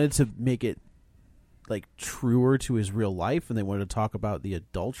they wanted to make it like truer to his real life, and they wanted to talk about the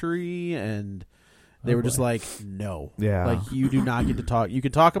adultery, and they were just like, no. Yeah. Like you do not get to talk. You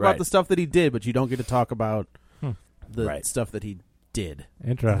can talk about the stuff that he did, but you don't get to talk about the stuff that he did.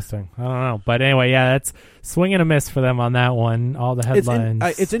 Interesting. I don't know. But anyway, that's swing and a miss for them on that one. All the headlines.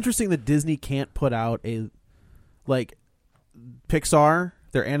 It's interesting that Disney can't put out like Pixar,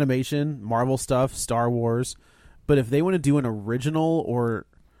 their animation, Marvel stuff, Star Wars. But if they want to do an original or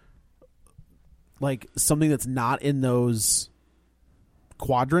like something that's not in those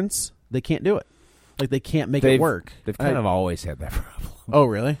quadrants, they can't do it. Like they can't make it work. They've kind of always had that problem. Oh,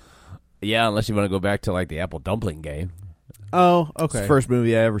 really? Yeah, unless you want to go back to like the Apple Dumpling Game. Oh, okay. It's the first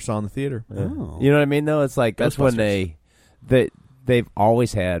movie I ever saw in the theater. Yeah. Oh. You know what I mean? Though it's like that's when they've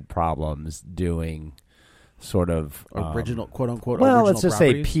always had problems doing sort of original, quote unquote. Well, original let's just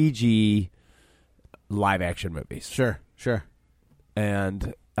properties. say PG live action movies. Sure.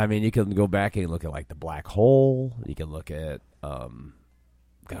 And I mean, you can go back and look at like The Black Hole. You can look at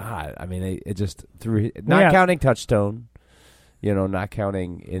God. I mean, it just through not counting Touchstone. not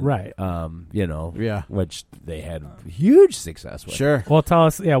counting in right. Which they had huge success with. Sure. Well, tell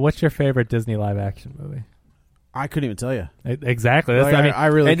us, what's your favorite Disney live action movie? I couldn't even tell you. Exactly. Like, I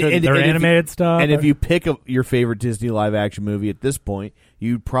really couldn't. Their animated stuff. And if you pick your favorite Disney live action movie at this point,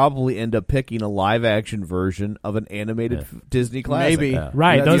 you'd probably end up picking a live action version of an animated Disney classic. Maybe. Yeah.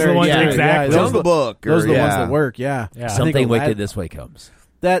 Right. Those are the ones exactly. Jungle Book. Those are the ones that work. Yeah. Something Wicked This Way Comes.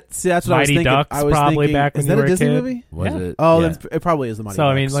 That's what I was thinking. Ducks, I was probably thinking, back when is you that were a Disney kid? movie? Was it? Oh, it probably is the Mighty Ducks. So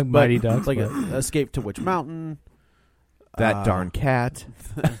I mean, like Mighty Ducks, it's like a Escape to Witch Mountain. That darn cat.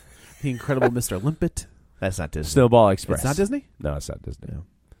 The Incredible Mr. Limpet. That's not Disney. Snowball Express. It's not Disney? No, it's not Disney. No.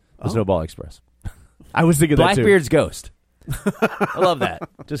 The Snowball Express. I was thinking that too. Blackbeard's Ghost. I love that.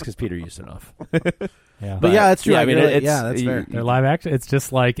 Just because Peter Ustinov. Yeah. But yeah, that's true. Yeah, I mean, that's fair. They're live action. It's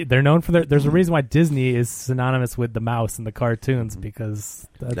just like they're known for there's a reason why Disney is synonymous with the mouse and the cartoons because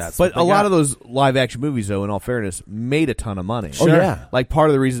that's But a lot of those live action movies, though, in all fairness, made a ton of money. Sure. Oh, yeah. Like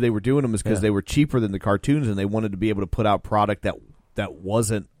part of the reason they were doing them is because they were cheaper than the cartoons, and they wanted to be able to put out product that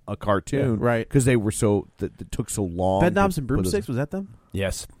wasn't a cartoon, right? Because they were that took so long. Bedknobs and Broomsticks, was that them?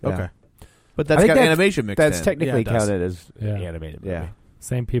 Yes. Okay. But that's got animation mixed in. That's technically counted as animated movie. Yeah.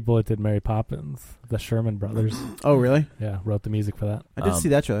 Same people that did Mary Poppins, the Sherman Brothers. Oh, really? Yeah, wrote the music for that. I did see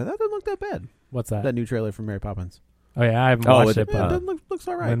that trailer. That doesn't look that bad. What's that? That new trailer from Mary Poppins. Oh yeah, I haven't watched it. Yeah, But it looks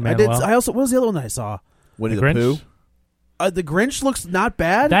all right. Lin-Manuel. I also. What was the other one that I saw? Winnie The the Grinch? Pooh. The Grinch looks not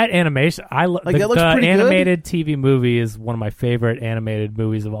bad. That animation, that looks pretty good. The animated TV movie is one of my favorite animated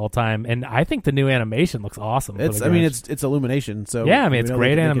movies of all time, and I think the new animation looks awesome. It's Illumination, so yeah, I mean, it's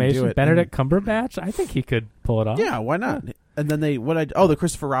great they can animation. do it. Benedict Cumberbatch, I think he could pull it off. Yeah, why not? And then the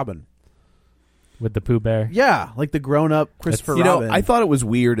Christopher Robin with the Pooh Bear. Yeah, like the grown-up Christopher Robin. I thought it was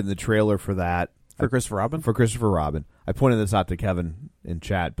weird in the trailer for that for Christopher Robin. For Christopher Robin, I pointed this out to Kevin in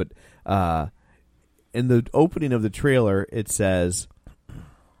chat, but in the opening of the trailer, it says,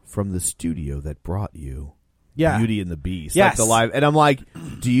 "From the studio that brought you, Beauty and the Beast." Yes. Like the live, and I'm like,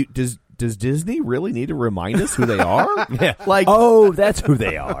 does Disney really need to remind us who they are? Yeah. Like, oh, that's who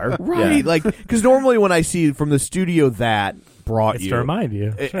they are, right? Yeah. Like, because normally when I see from the studio that brought it's you to remind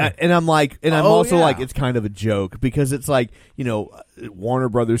you, sure. and I'm like, and I'm also like, it's kind of a joke because it's like, Warner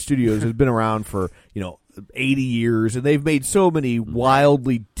Brothers Studios has been around for 80 years, and they've made so many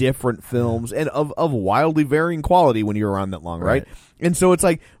wildly different films and of wildly varying quality when you're around that long, right? And so it's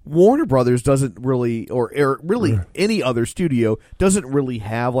like Warner Brothers doesn't really, or really any other studio doesn't really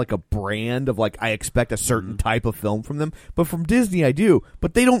have like a brand of like, I expect a certain type of film from them, but from Disney I do,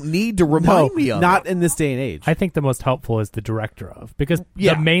 but they don't need to remind me of not it. in this day and age. I think the most helpful is the director of, because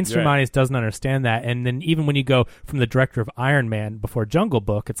the mainstream audience doesn't understand that, and then even when you go from the director of Iron Man before Jungle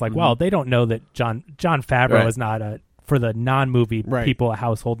Book, it's like, well, they don't know that John Favreau is not for the non-movie people a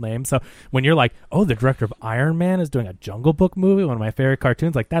household name. So when you're like, oh, the director of Iron Man is doing a Jungle Book movie, one of my favorite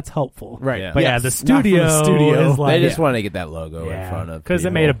cartoons, like that's helpful, right? Yeah. But the studio is like, they just want to get that logo in front of because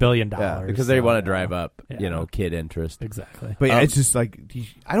it made $1 billion because they want to drive up kid interest exactly. But it's just like,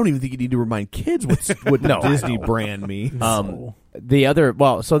 I don't even think you need to remind kids what Disney brand means. The other,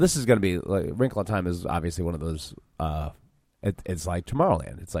 so this is going to be like Wrinkle in Time is obviously one of those. It's like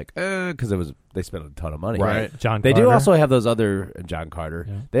Tomorrowland. It's like because they spent a ton of money, right? They do also have those other John Carter.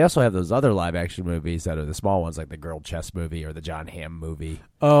 Yeah. They also have those other live action movies that are the small ones, like the Girl Chess movie or the John Hamm movie.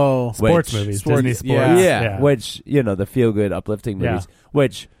 Oh, sports movies, Disney sports, yeah. Which the feel good, uplifting movies,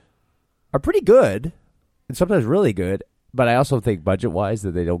 which are pretty good and sometimes really good. But I also think budget wise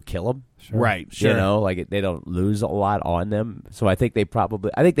that they don't kill them, right? Sure. Like they don't lose a lot on them. So I think they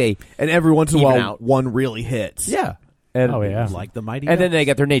and every once in a while one really hits, yeah. And like the Mighty and Ducks. then they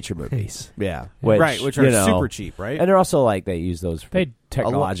get their nature movies, which are super cheap, right? And they're also like they use those for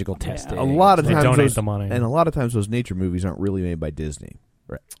technological testing. A lot of times, donate the money, and a lot of times those nature movies aren't really made by Disney,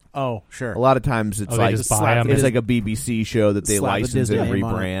 right? Oh, sure. A lot of times it's like it's like a BBC show that they license and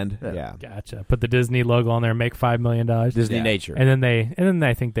rebrand. Yeah, gotcha. Put the Disney logo on there, make $5 million. Disney Nature, and then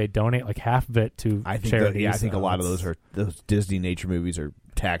I think they donate like half of it to charities. I think a lot of those Disney Nature movies are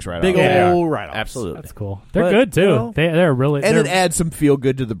tax write-offs. Big old write-offs. Absolutely, that's cool. They're good too. They're really and it adds some feel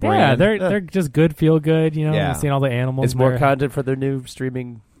good to the brand. Yeah, they're just good, feel good. Seeing all the animals. It's more content for their new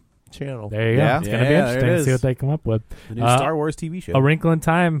streaming channel. There you go. It's going to be interesting to see what they come up with. The new Star Wars TV show. A Wrinkle in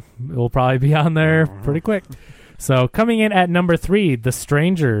Time will probably be on there pretty quick. So coming in at number 3, The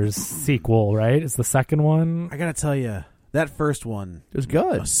Strangers sequel, right? It's the second one. I got to tell you, that first one was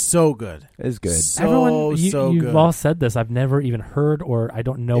good. Was so good. It was good. You've all said this. I've never even heard or I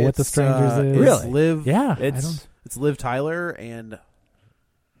don't know what The Strangers is. Really? It's Liv Tyler and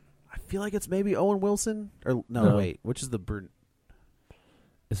I feel like it's maybe Owen Wilson. Or no. Wait. Which is the bird?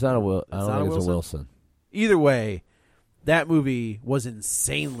 It's not a Wilson. I don't think it's a Wilson. Either way, that movie was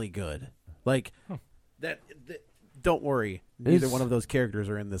insanely good. Like that. Don't worry, neither one of those characters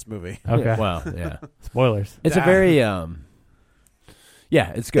are in this movie. Okay. Well, yeah. Spoilers. It's a very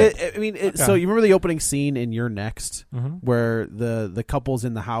yeah, it's good. So you remember the opening scene in You're Next, mm-hmm. where the couple's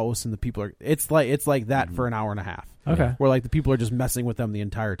in the house and the people are. It's like that for an hour and a half. Okay. Where like the people are just messing with them the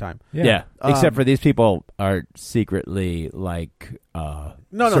entire time. Yeah. Except for these people are secretly like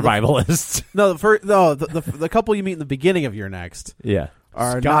survivalists. The couple you meet in the beginning of You're Next. Yeah.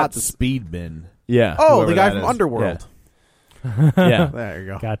 Are Scott not Speedman. Yeah. Oh, the guy from Underworld. Yeah. There you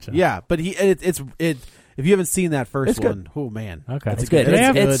go. Gotcha. Yeah, but it's if you haven't seen that first one, oh man. Okay. It's good.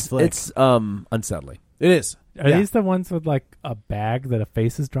 It's unsettling. It is. Are these the ones with like a bag that a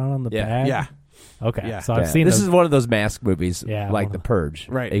face is drawn on the bag? Yeah. Okay. Yeah. So I've seen this those. is one of those mask movies like The Purge.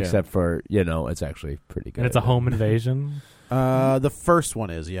 Right. Except for, it's actually pretty good. And it's a home invasion? The first one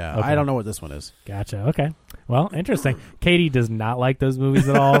is, yeah. Okay. I don't know what this one is. Gotcha. Okay. Well, interesting. Katie does not like those movies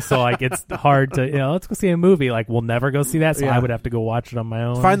at all, so like it's hard to let's go see a movie. Like we'll never go see that, so I would have to go watch it on my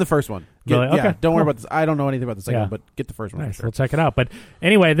own. Find the first one. Okay. Don't worry about this. I don't know anything about the second one, but get the first one. Nice. For sure. We'll check it out. But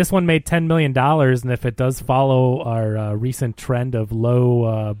anyway, this one made $10 million, and if it does follow our recent trend of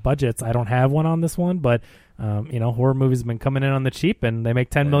low budgets, I don't have one on this one, but horror movies have been coming in on the cheap, and they make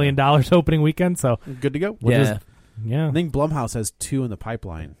 $10 million opening weekend, so good to go. I think Blumhouse has 2 in the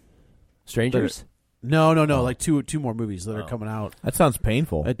pipeline. Strangers? No. Like two more movies that are coming out. That sounds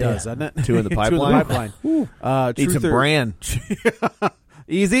painful. It does, doesn't it? 2 in the pipeline. Need some brand.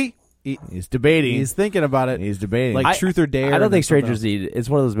 Easy. He's debating. He's thinking about it. He's debating. Like Truth or Dare. I don't think Strangers need it. It's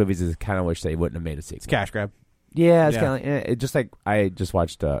one of those movies that I kind of wish they wouldn't have made a sequel. It's cash grab. Yeah, it's kind of just like I just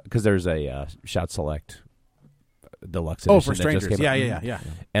watched because there's a Shout Select deluxe edition. For Strangers. That just came out. Yeah.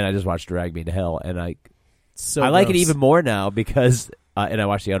 And I just watched Drag Me to Hell, and I So like it gross. even more now because and I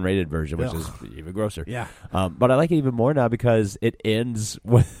watched the unrated version, which is even grosser. Yeah. But I like it even more now because it ends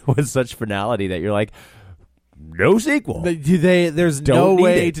with such finality that you're like, no sequel. There's no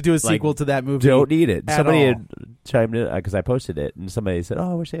way to do a sequel to that movie. Don't need it. Somebody all. had chimed in because I posted it, and somebody said,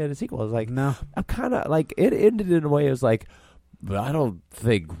 "Oh, I wish they had a sequel." I was like, "No." I'm kind of like it ended in a way. It was like, but I don't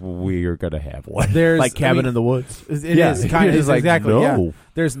think we're gonna have one. There's like Cabin in the Woods. It is kind of like, exactly. no. Yeah.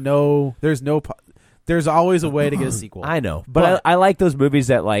 There's always a way to get a sequel. I know, but I like those movies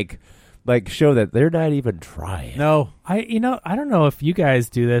that like show that they're not even trying. No, I don't know if you guys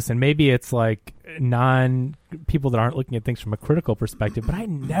do this, and maybe it's like people that aren't looking at things from a critical perspective, but I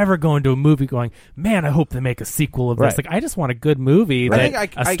never go into a movie going, man, I hope they make a sequel of this. Like, I just want a good movie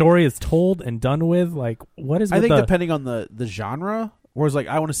that a story is told and done with. Like, what is? I think depending on the genre, whereas like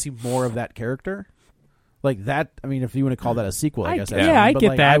I want to see more of that character. Like that, I mean, if you want to call that a sequel, I guess. I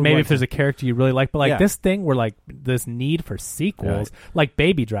get that. Maybe if there's a character you really like, but like this thing where like this need for sequels, like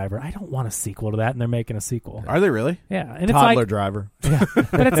Baby Driver, I don't want a sequel to that, and they're making a sequel. Are they really? Yeah, and Toddler it's like Driver. Yeah.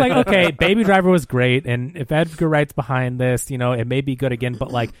 But it's like, okay, Baby Driver was great, and if Edgar Wright's behind this, it may be good again.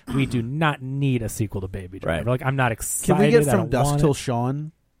 But like, we do not need a sequel to Baby Driver. Right. Like, I'm not excited. Can we get From Dusk Till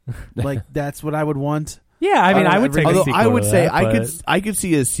Dawn? Like that's what I would want. Yeah, I mean, I would take a sequel. I would to say that, I could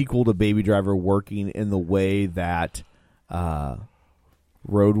see a sequel to Baby Driver working in the way that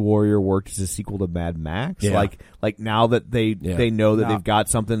Road Warrior worked as a sequel to Mad Max. Yeah. Like now that they know that they've got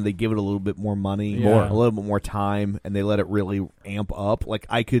something, they give it a little bit more money, a little bit more time, and they let it really amp up. Like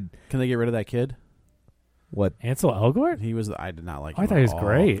I could. Can they get rid of that kid? What? Ansel Elgort? He was. I did not like. I thought he was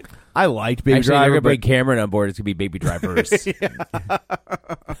great. I liked Baby Actually, Driver. they're going to bring Cameron on board. It's going to be Baby Drivers.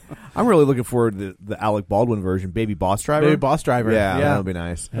 I'm really looking forward to the Alec Baldwin version, Baby Boss Driver. Baby Boss Driver. Yeah, that would be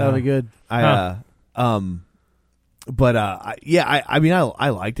nice. That would be good. But I mean, I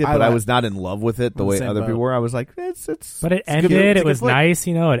liked it, but I was not in love with it the way other people were. I was like, it's. But it ended. It was nice,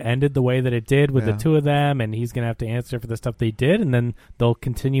 It ended the way that it did with the two of them, and he's gonna have to answer for the stuff they did, and then they'll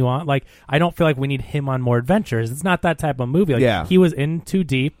continue on. Like, I don't feel like we need him on more adventures. It's not that type of movie. Like, he was in too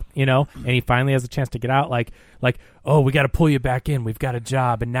deep, and he finally has a chance to get out. Like, oh, we got to pull you back in. We've got a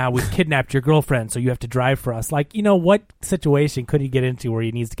job, and now we've kidnapped your girlfriend, so you have to drive for us. Like, what situation could he get into where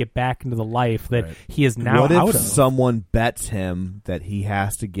he needs to get back into the life that he is now out of? What if someone bets him that he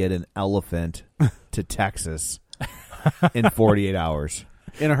has to get an elephant to Texas in 48 hours?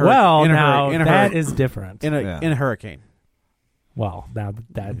 That is different. In a hurricane. Well, now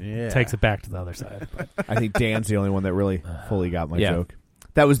that takes it back to the other side. I think Dan's the only one that really fully got my joke.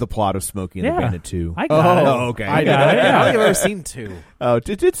 That was the plot of Smokey and the Bandit 2. I got it. Oh, okay. I got it. I don't think I've ever seen 2. Oh,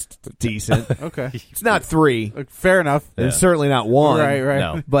 it's decent. Okay. It's not 3. Fair enough. It's certainly not 1. Right.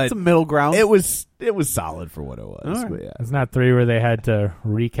 No. But it's a middle ground. It was solid for what it was. Right. But yeah. It's not 3 where they had to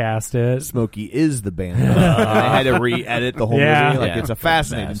recast it. Smokey is the Bandit. They had to re-edit the whole movie. It's a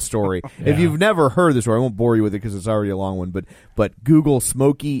fascinating story. If you've never heard the story, I won't bore you with it because it's already a long one. But Google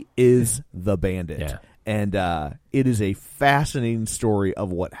Smokey is the Bandit. Yeah. And it is a fascinating story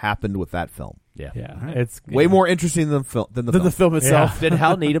of what happened with that film. Yeah. It's way more interesting than the film itself. Did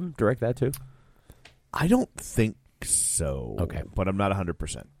Hal Needham direct that too? I don't think so. Okay. But I'm not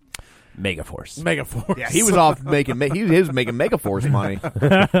 100%. Megaforce. Yeah, he was off making he was making Megaforce money.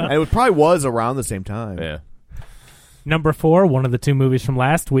 And it probably was around the same time. Yeah. Number 4, one of the 2 movies from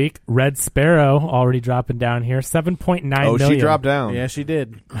last week, Red Sparrow, already dropping down here, 7.9 million. Oh, she dropped down. Yeah, she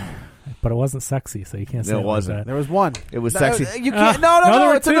did. But it wasn't sexy, so you can't say it wasn't. Like that. There was one. It was sexy. You can't.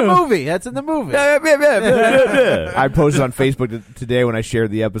 No, it's in the movie. That's in the movie. I posted on Facebook today when I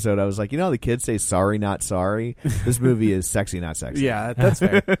shared the episode. I was like, the kids say sorry, not sorry. This movie is sexy, not sexy. Yeah, that's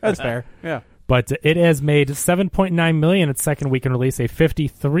fair. That's fair. Yeah. But it has made 7.9 million its second week in release, a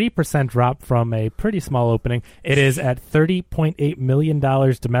 53% drop from a pretty small opening. It is at $30.8 million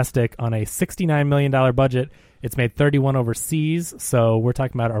domestic on a $69 million budget. It's made 31 overseas, so we're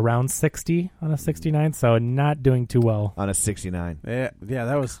talking about around 60 on a 69, so not doing too well. On a 69. Yeah,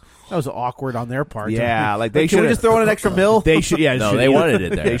 that was awkward on their part. Yeah, like they should. Can we just throw in an extra mill? They should. Yeah, no, they wanted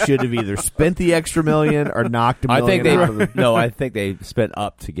it there. They should have either spent the extra million or knocked a million. I think they spent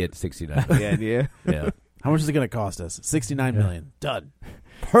up to get 69. Yeah. How much is it going to cost us? 69 million. Done.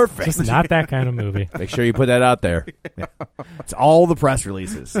 Perfect. Just not that kind of movie. Make sure you put that out there. Yeah. It's all the press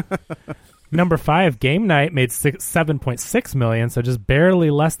releases. Number 5, Game Night, made 7.6 million, so just barely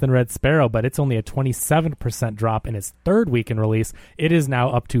less than Red Sparrow, but it's only a 27% drop in its third week in release. It is now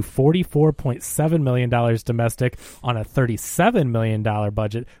up to $44.7 million domestic on a $37 million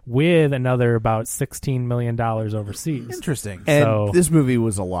budget, with another about $16 million overseas. Interesting. And this movie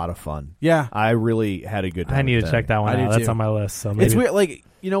was a lot of fun. Yeah. I really had a good time. I need to check that one out. That's on my list. So maybe. It's weird. Like,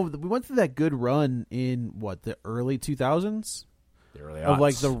 we went through that good run in, the early 2000s? Of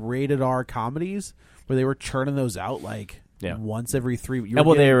like the rated R comedies where they were churning those out once every 3 weeks.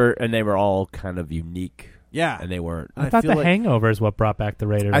 They were all kind of unique. Yeah, and they weren't. I thought The Hangover is what brought back the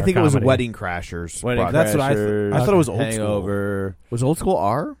rated R. I think comedy. it was Wedding Crashers. That's what I thought it was Old Hangover. School. Was Old School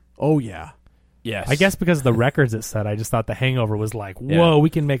R? Oh yeah. Yes. I guess because of the records it said, I just thought The Hangover was like, whoa, we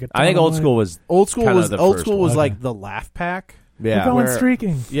can make a ton I think of Old money. School was like the Laugh Pack. Yeah, we're going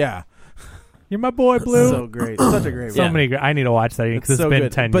streaking. Yeah. You're my boy, Blue. So great. Such a great one. Many. I need to watch that again because it's been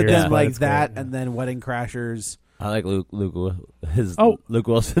 10 but years. Then like it's that, great. and then Wedding Crashers. I like Luke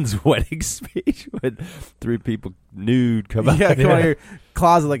Wilson's wedding speech when 3 people nude come out. Yeah, come out of your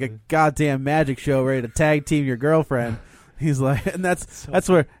closet like a goddamn magic show, ready to tag team your girlfriend. He's like, and that's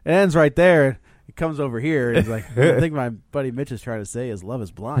where it ends right there. He comes over here and he's like, I think my buddy Mitch is trying to say is love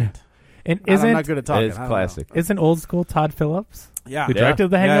is blind. And I'm not good at talking. It's classic. Isn't Old School Todd Phillips? Yeah. Who directed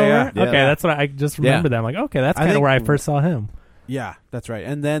The Hangover? Yeah. Okay, that's what I just remember that. I'm like, okay, that's kind of where I first saw him. Yeah, that's right.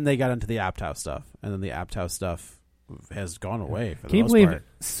 And then they got into the Apt House stuff. And then the Apt House stuff has gone away for the Can you most believe part.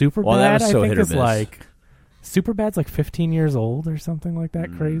 Superbad, so I think, hit or is miss. like... Superbad's like 15 years old or something like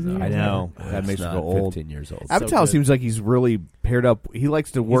that. Crazy. I know. That makes me go old. 15 years old. Apatow seems like he's really paired up. He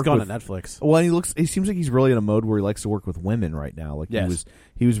likes to work He's gone with to Netflix. Well, he seems like he's really in a mode where he likes to work with women right now. Like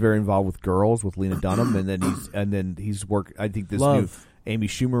he was very involved with girls with Lena Dunham, and then he's worked. I think this new Amy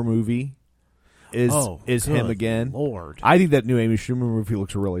Schumer movie is him again. Lord, I think that new Amy Schumer movie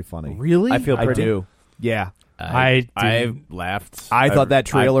looks really funny. Really, I do. Yeah. I've laughed. I thought that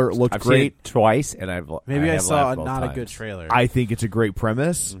trailer looked I've great. seen it twice, and I saw not a good trailer. I think it's a great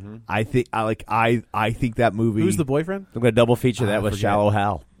premise. Mm-hmm. I think that movie. Who's the boyfriend? I'm going to double feature that with Shallow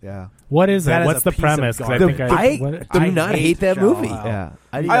Hal. Yeah. What is it? What's the premise? I hate that movie. Yeah.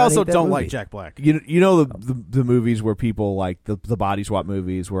 I also don't like Jack Black. You know the movies where people like the body swap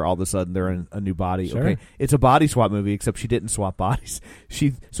movies where all of a sudden they're in a new body. Sure. Okay, it's a body swap movie except she didn't swap bodies.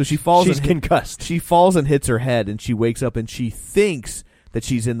 She falls. She's concussed. She falls and hits her head, and she wakes up and she thinks that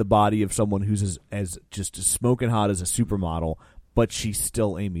she's in the body of someone who's as just as smoking hot as a supermodel, but she's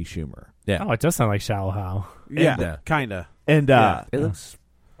still Amy Schumer. Yeah. Oh, it does sound like Shallow Hal. Yeah, kinda. And it looks.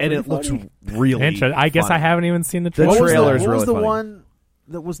 And it looks really interesting. I guess funny. I haven't even seen the trailer. The trailer is What really was the funny. one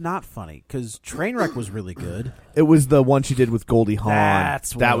that was not funny? Because Trainwreck was really good. It was the one she did with Goldie Hawn.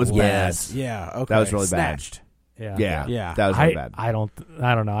 That was bad. Yeah, okay. That was really Snatched. Yeah. That was really bad. I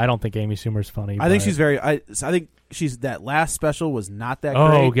don't know. I don't think Amy Schumer's funny. I think she's very. I think she's that last special was not that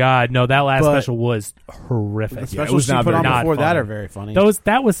great. Oh God, no! That last special was horrific. The specials she put on before that are very funny.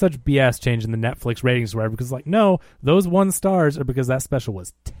 That was such BS changing the Netflix ratings or whatever. Because no, those 1 stars are because that special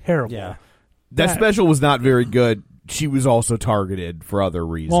was terrible. Yeah, that special was not very good. She was also targeted for other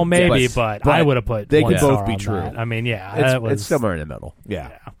reasons. Well, maybe, but I would have put. They could both be true. That. I mean, yeah, it's somewhere in the middle.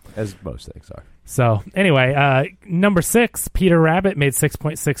 Yeah, as most things are. So anyway, number 6, Peter Rabbit made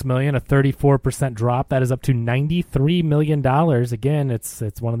 $6.6 million, a 34% drop. That is up to $93 million. Again, it's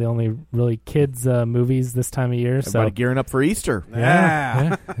one of the only really kids movies this time of year. Everybody gearing up for Easter.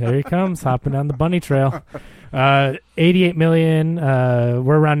 Yeah, there he comes, hopping down the bunny trail. 88 million.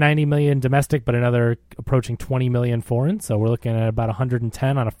 We're around 90 million domestic, but another approaching 20 million foreign. So we're looking at about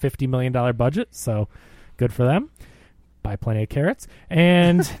 110 on a $50 million budget. So good for them. Buy plenty of carrots.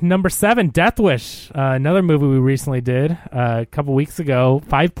 And number 7, Death Wish, another movie we recently did a couple weeks ago.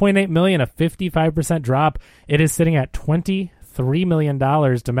 $5.8 million, a 55% drop. It is sitting at $23 million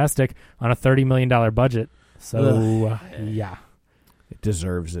domestic on a $30 million budget. So, yeah. It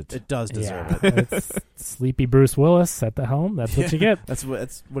deserves it. It does deserve it. It's sleepy Bruce Willis at the helm. That's what you get. That's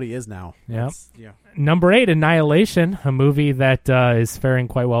what he is now. Yeah. Number 8, Annihilation, a movie that is faring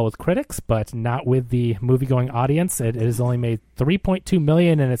quite well with critics, but not with the movie-going audience. It has only made $3.2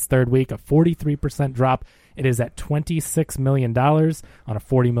 million in its third week, a 43% drop. It is at $26 million on a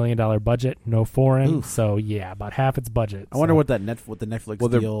 $40 million budget, no foreign. Oof. So, yeah, about half its budget. I wonder what the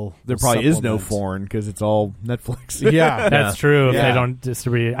Netflix deal. There probably is no foreign because it's all Netflix. Yeah, that's true. If they don't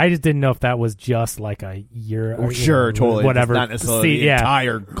distribute it. I just didn't know if that was just like a year. Sure, totally. Whatever. It's not necessarily the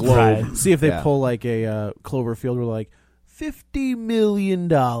entire globe. Right. See if they pull like a Cloverfield where like $50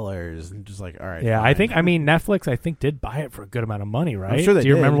 million and just like, all right. Yeah, fine. Netflix did buy it for a good amount of money, right? I'm sure they do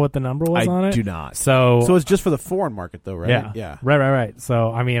you did. remember what the number was on it? I do not. So it's just for the foreign market though, right? Yeah. Right.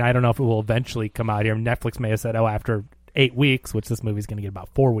 So I don't know if it will eventually come out here. Netflix may have said, after 8 weeks, which this movie's going to get about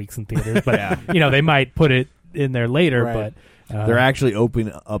 4 weeks in theaters, but they might put it in there later, right. But they're actually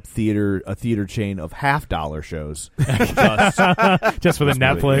opening up a theater chain of $half shows just for the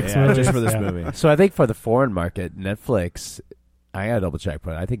Netflix movie. Just for this movie. So I think for the foreign market, Netflix, I gotta double check,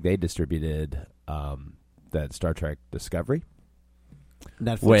 but I think they distributed that Star Trek Discovery.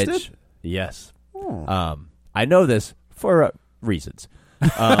 Netflix did? Yes. Oh. I know this for reasons. Is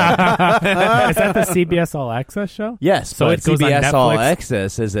that the CBS All Access show? Yes, so it goes CBS All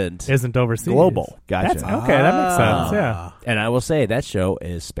Access isn't overseas. Global. Gotcha. That makes sense. Yeah, and I will say that show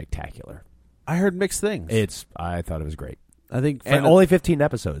is spectacular. I heard mixed things. I thought it was great. I think and only 15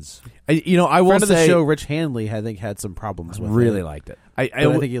 episodes. I will friend say of the show, Rich Handley, I think had some problems with really it. liked it. I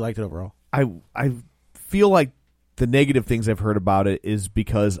think he liked it overall. I feel like the negative things I've heard about it is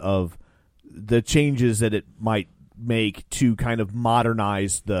because of the changes that it might make to kind of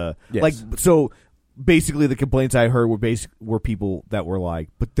modernize the so basically the complaints I heard were people that were like,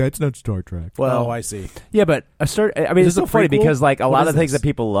 but that's not Star Trek. Well, I see. Yeah, but it's so funny because like a lot of things this? that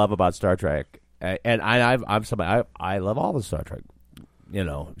people love about Star Trek, and I'm somebody I love all the Star Trek,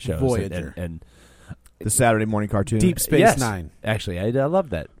 shows. Voyager and the Saturday morning cartoon, Deep Space Nine. Actually, I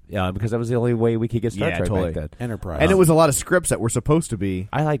love that. Yeah, because that was the only way we could get Star Trek back then. Enterprise, and it was a lot of scripts that were supposed to be.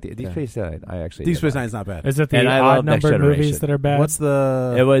 I liked it. Deep Space Nine. Deep Space Nine's not bad. Is it the odd numbered movies that are bad? What's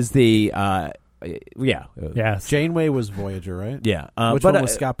the? It was the Yes. Janeway was Voyager, right? Yeah. Which one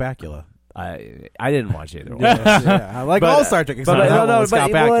was Scott Bakula? I didn't watch either one. I like all Star Trek except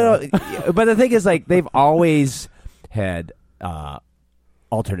Scott Bakula. But the thing is, like, they've always had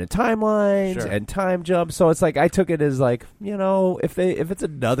alternate timelines and time jumps. So it's like I took it as like, if it's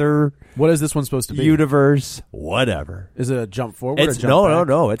another what is this one supposed to be? Universe, whatever. Is it a jump forward? It's, or jump back?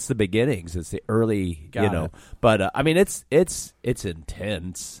 No. It's the beginnings. It's the early, Got it. But it's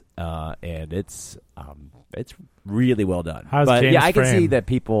intense, and it's really well done. How's but James I can Frame? See that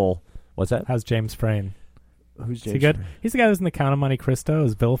people. What's that? How's James Frame? Who's James? Is he good? Frame? He's the guy who's in the Count of Monte Cristo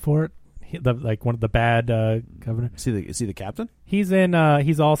as Villefort. One of the bad governor. Is he the captain? He's in.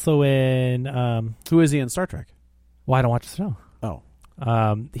 He's also in. Who is he in Star Trek? Well, I don't watch the show. Oh.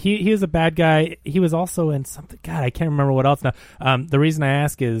 He is a bad guy. He was also in something. God, I can't remember what else now. The reason I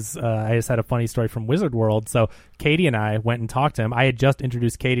ask is I just had a funny story from Wizard World. So Katie and I went and talked to him. I had just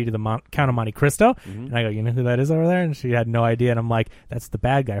introduced Katie to the Count of Monte Cristo, and I go, "You know who that is over there?" And she had no idea. And I'm like, "That's the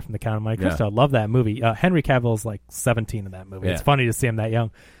bad guy from the Count of Monte Cristo." I love that movie. Henry Cavill's like 17 in that movie. Yeah. It's funny to see him that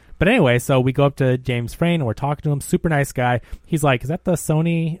young. But anyway, so we go up to James Frayne and we're talking to him. Super nice guy. He's like, "Is that the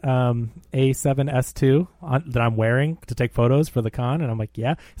Sony A7S2 that I'm wearing to take photos for the con?" And I'm like,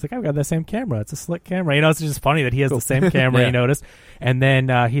 "Yeah." He's like, "I've got the same camera. It's a slick camera." It's just funny that he has the same camera. He noticed. And then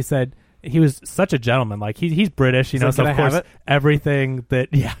he said, he was such a gentleman. Like he's British, you know. So of course, everything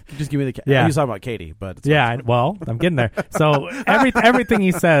that just give me the. Yeah, he was talking about Katie, but well, I'm getting there. So everything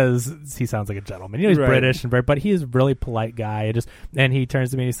he says, he sounds like a gentleman. You know, he's British but he's a really polite guy. And he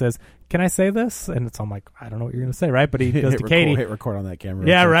turns to me and he says, "Can I say this?" And I'm like, I don't know what you're going to say, right? But he goes to Katie, hit record on that camera.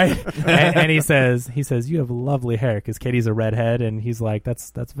 Yeah, right. and he says, "You have lovely hair," because Katie's a redhead, and he's like,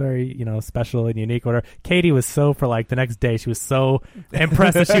 "That's very special and unique." Whatever. Katie was so for like the next day, she was so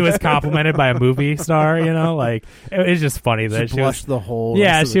impressed that she was complimented by a movie star. Like it was just funny that she blushed the whole.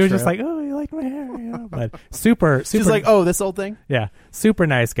 Yeah, she was just like, "Oh, you like my hair?" But super. She's like, "Oh, this old thing." Yeah, super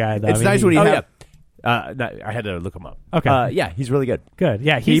nice guy though. It's nice when you have. No, I had to look him up. Okay. Yeah, he's really good. Good.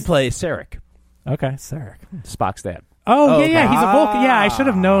 Yeah, he plays Sarek. Okay, Sarek. Spock's dad. Oh, yeah, he's a Vulcan. Yeah, I should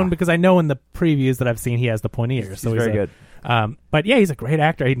have known because I know in the previews that I've seen he has the pointy ears. So he's very good. But yeah, he's a great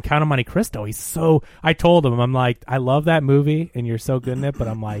actor. You can count on Monte Cristo. I told him, I'm like, I love that movie and you're so good in it, but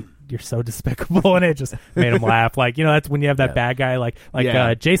I'm like, you're so despicable, and it just made him laugh. Like, that's when you have that bad guy like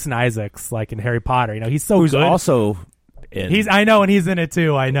Jason Isaacs, like in Harry Potter. He's so Who's good. Also in... I know, and he's in it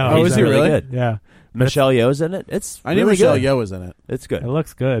too. I know. Oh, is he really good? Yeah. Michelle Yeoh's in it. I knew Michelle Yeoh was in it. It's good. It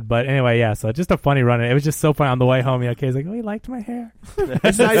looks good. But anyway, yeah, so just a funny run. It was just so funny on the way home. He's like, "Oh, he liked my hair."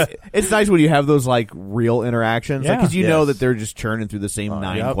 It's nice. It's nice when you have those like real interactions, because Yeah. know that they're just churning through the same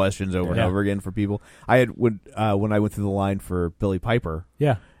 9 questions over and over again for people. I had when I went through the line for Billy Piper.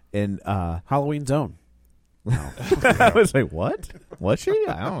 Yeah. In Halloween Zone. I was like, what? Was she?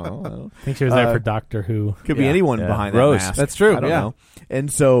 I don't know. I think she was there for Doctor Who. Could be anyone behind that mask. That's true. I don't know. And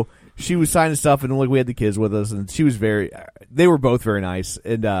so she was signing stuff, and we had the kids with us, and she was they were both very nice.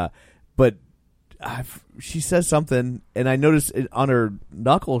 And but she says something, and I noticed on her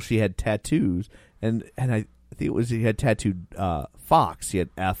knuckle she had tattoos, and I think it was she had tattooed Fox. She had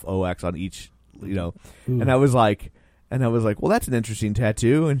FOX on each, and I was like. Well, that's an interesting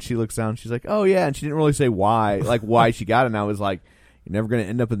tattoo. And she looks down. She's like, oh, yeah. And she didn't really say why she got it. And I was like, you're never going to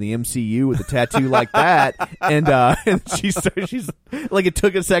end up in the MCU with a tattoo like that. And she's like, it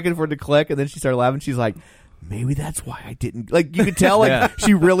took a second for it to click. And then she started laughing. She's like, maybe that's why I didn't. Like, you could tell,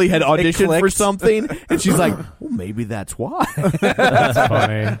 she really had auditioned for something. And she's like, well, maybe that's why. That's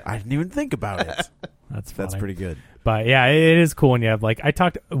funny. I didn't even think about it. That's pretty good. But, yeah, it is cool when you have, I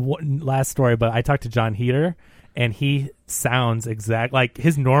talked, last story, but I talked to John Heder. And he sounds exact like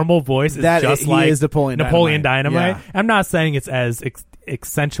his normal voice is just like is Napoleon Dynamite. Yeah. I'm not saying it's as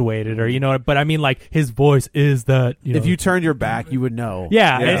accentuated or but I mean like his voice is that. If you turned your back, you would know.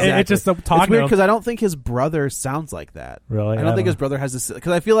 Yeah, exactly. It just talking. It's weird because I don't think his brother sounds like that. Really, I don't think his brother has this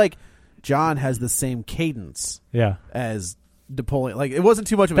because I feel like John has the same cadence. Yeah. As Napoleon, like it wasn't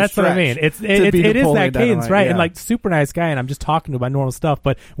too much of a That's stretch. What I mean. It is that cadence, right? And like super nice guy, and I'm just talking to him about normal stuff.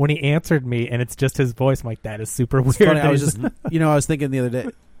 But when he answered me, and it's just his voice, I'm like, that is super weird. Funny, I was just, I was thinking the other day.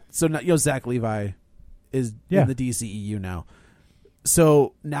 So Zach Levi is in the DCEU now.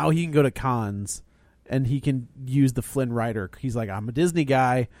 So now he can go to cons, and he can use the Flynn Rider. He's like, I'm a Disney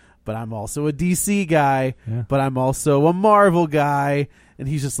guy, but I'm also a DC guy, but I'm also a Marvel guy. And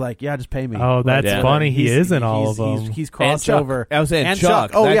he's just like, yeah, just pay me. Oh, that's funny. He is in all of them. He's crossed over. I was saying and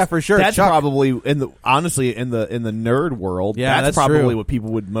Chuck. Oh, yeah, for sure. That's Chuck. probably honestly in the nerd world. Yeah, that's probably true. What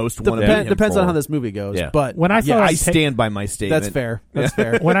people would most want to be. Depends on how this movie goes. Yeah. But when I saw, I stand by my statement. That's fair. That's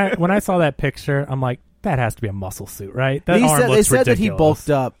fair. When I saw that picture, I'm like, that has to be a muscle suit, right? That arm looks they said ridiculous. that he bulked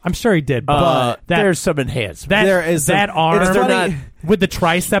up. I'm sure he did, but there's some enhancement. There is that arm with the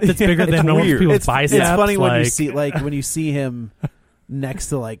tricep that's bigger than most people's biceps. It's funny when you see him next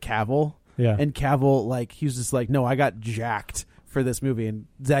to Cavill. Yeah. And Cavill, he was just like, no, I got jacked for this movie. And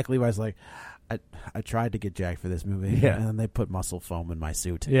Zach Levi's like, I tried to get jacked for this movie. Yeah. And then they put muscle foam in my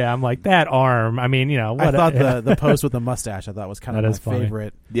suit. Yeah, I'm like, that arm. I mean, I thought the post with the mustache, I thought was kind of my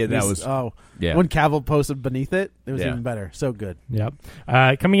favorite. Yeah, that was. When Cavill posted beneath it, it was even better. So good. Yep.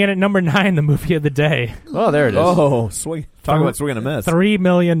 Coming in at number 9, the movie of the day. Oh, there it is. Oh, talk about swinging a miss. $3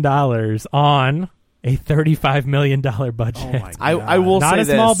 million on a $35 million budget. Oh my God. I will not say a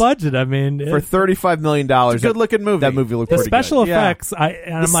small budget. I mean, for $35 million, it's a good looking movie. That movie looked the pretty special good. effects.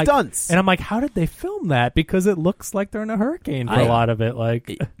 I'm like, stunts. And I'm like, how did they film that? Because it looks like they're in a hurricane for a lot of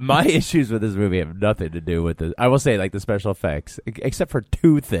it. My issues with this movie have nothing to do with the. I will say, the special effects, except for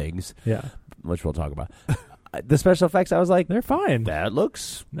 2 things. Yeah, which we'll talk about. The special effects, I was like, they're fine. That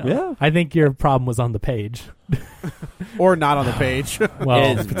looks, yeah. I think your problem was on the page. Or not on the page.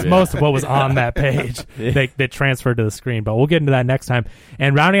 Well, it's most of what was on that page that transferred to the screen, but we'll get into that next time.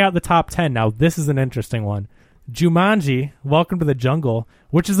 And rounding out the top 10, now this is an interesting one. Jumanji, Welcome to the Jungle,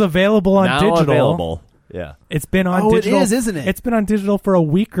 which is available on digital. Available. Yeah. It's been on digital. It is, isn't it? It's been on digital for a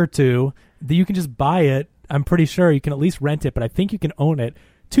week or two. You can just buy it. I'm pretty sure you can at least rent it, but I think you can own it.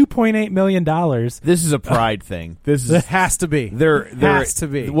 $2.8 million. This is a pride thing. It has to be. Has to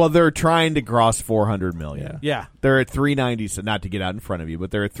be. Well, they're trying to gross $400 million. Yeah. They're at 390. Not to get out in front of you, but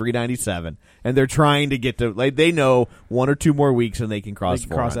they're at 397, and they're trying to get to. Like, they know 1 or 2 more weeks, and they can cross.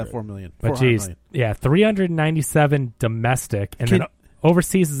 Cross that $4 million. But geez, yeah, 397 domestic, and then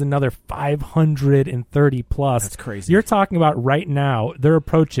overseas is another 530 plus. That's crazy. You're talking about right now. They're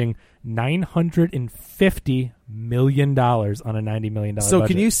approaching $950 million on a $90 million So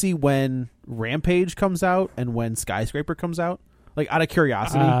budget. can you see when Rampage comes out and when Skyscraper comes out? Like, out of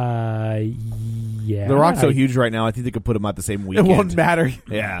curiosity? Yeah. The Rock's so huge right now, I think they could put them out the same weekend. It won't matter.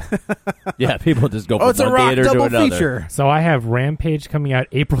 Yeah. Yeah, people just go from it's a one Rock theater double to another. feature. So I have Rampage coming out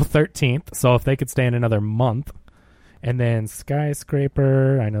April 13th. So if they could stay in another month. And then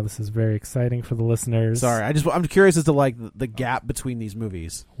Skyscraper. I know this is very exciting for the listeners. Sorry, I'm curious as to like the gap between these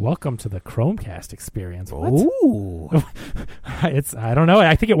movies. Welcome to the Chromecast experience. What? Ooh, I don't know.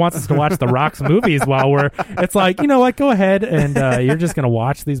 I think it wants us to watch the Rock's movies while it's like, you know what? Go ahead and you're just gonna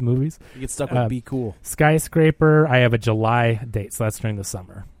watch these movies. You get stuck with Be Cool. Skyscraper. I have a July date, so that's during the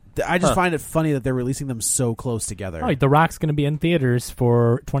summer. I just find it funny that they're releasing them so close together. Oh, the Rock's gonna be in theaters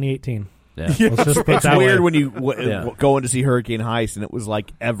for 2018. Yeah. Let's just put It's that weird way. when you go in to see Hurricane Heist, and it was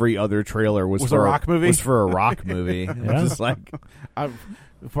like every other trailer was for a Rock movie. Was for a Rock movie. Yeah. Just like I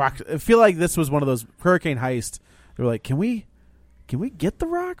feel like this was one of those Hurricane Heist. They were like, "Can we get The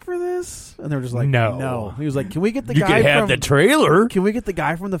Rock for this?" And they were just like, "No." He was like, "Can we get the guy? You can have from the trailer. Can we get the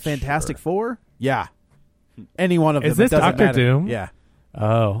guy from the Fantastic Four? Yeah, any one of them. Is this it doesn't Dr. matter. Doom? Yeah.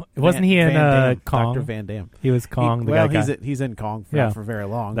 Oh, wasn't he in Kong? Dr. Van Damme. He was Kong. the guy. He's in Kong for very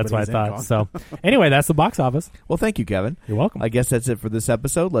long. That's but what I he's thought. in Kong. So, anyway, that's the box office. Well, thank you, Kevin. You're welcome. I guess that's it for this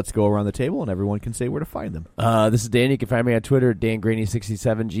episode. Let's go around the table, and everyone can say where to find them. This is Dan. You can find me on Twitter,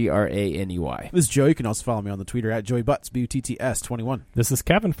 DanGraney67, GRANEY. This is Joe. You can also follow me on the Twitter at JoeyButts, BUTTS21. This is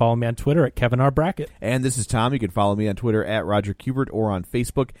Kevin. Follow me on Twitter at Kevin R. Brackett. And this is Tom. You can follow me on Twitter at Roger Kubert or on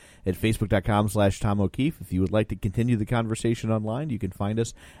Facebook at Facebook.com/Tom O'Keefe. If you would like to continue the conversation online, you can find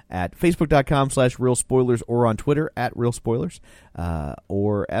us at Facebook.com/Real Spoilers or on Twitter at Real Spoilers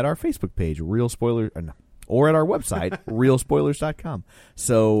or at our Facebook page, Real Spoilers. Or at our website, realspoilers.com.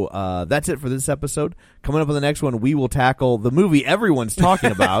 So that's it for this episode. Coming up on the next one, we will tackle the movie everyone's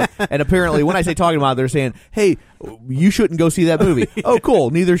talking about. And apparently, when I say talking about, they're saying, hey, you shouldn't go see that movie. Oh,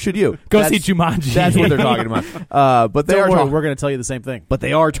 cool. Neither should you. Go see Jumanji. That's what they're talking about. But they Don't are worry, talking. we're going to tell you the same thing. But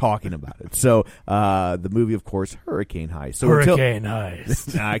they are talking about it. So the movie, of course, Hurricane Heist. So Hurricane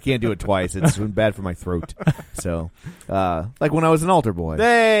Heist. I can't do it twice. It's bad for my throat. So, like when I was an altar boy.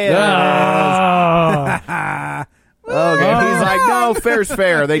 Okay, he's like, no, fair's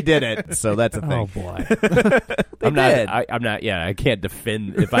fair. They did it, so that's a thing. Oh boy, I'm not. Yeah, I can't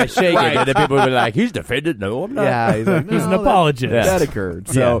defend if I shake it. And then people will be like, "He's defended." No, I'm not. Yeah, he's like, he's an apologist. That occurred.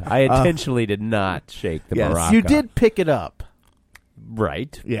 So I intentionally did not shake the Morocco. You did pick it up,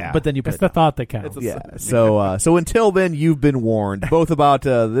 right? Yeah, but then you put it's the thought that counts. Yeah. So until then, you've been warned both about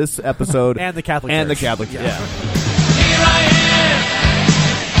this episode and the Catholic Church. Yeah. Here I am.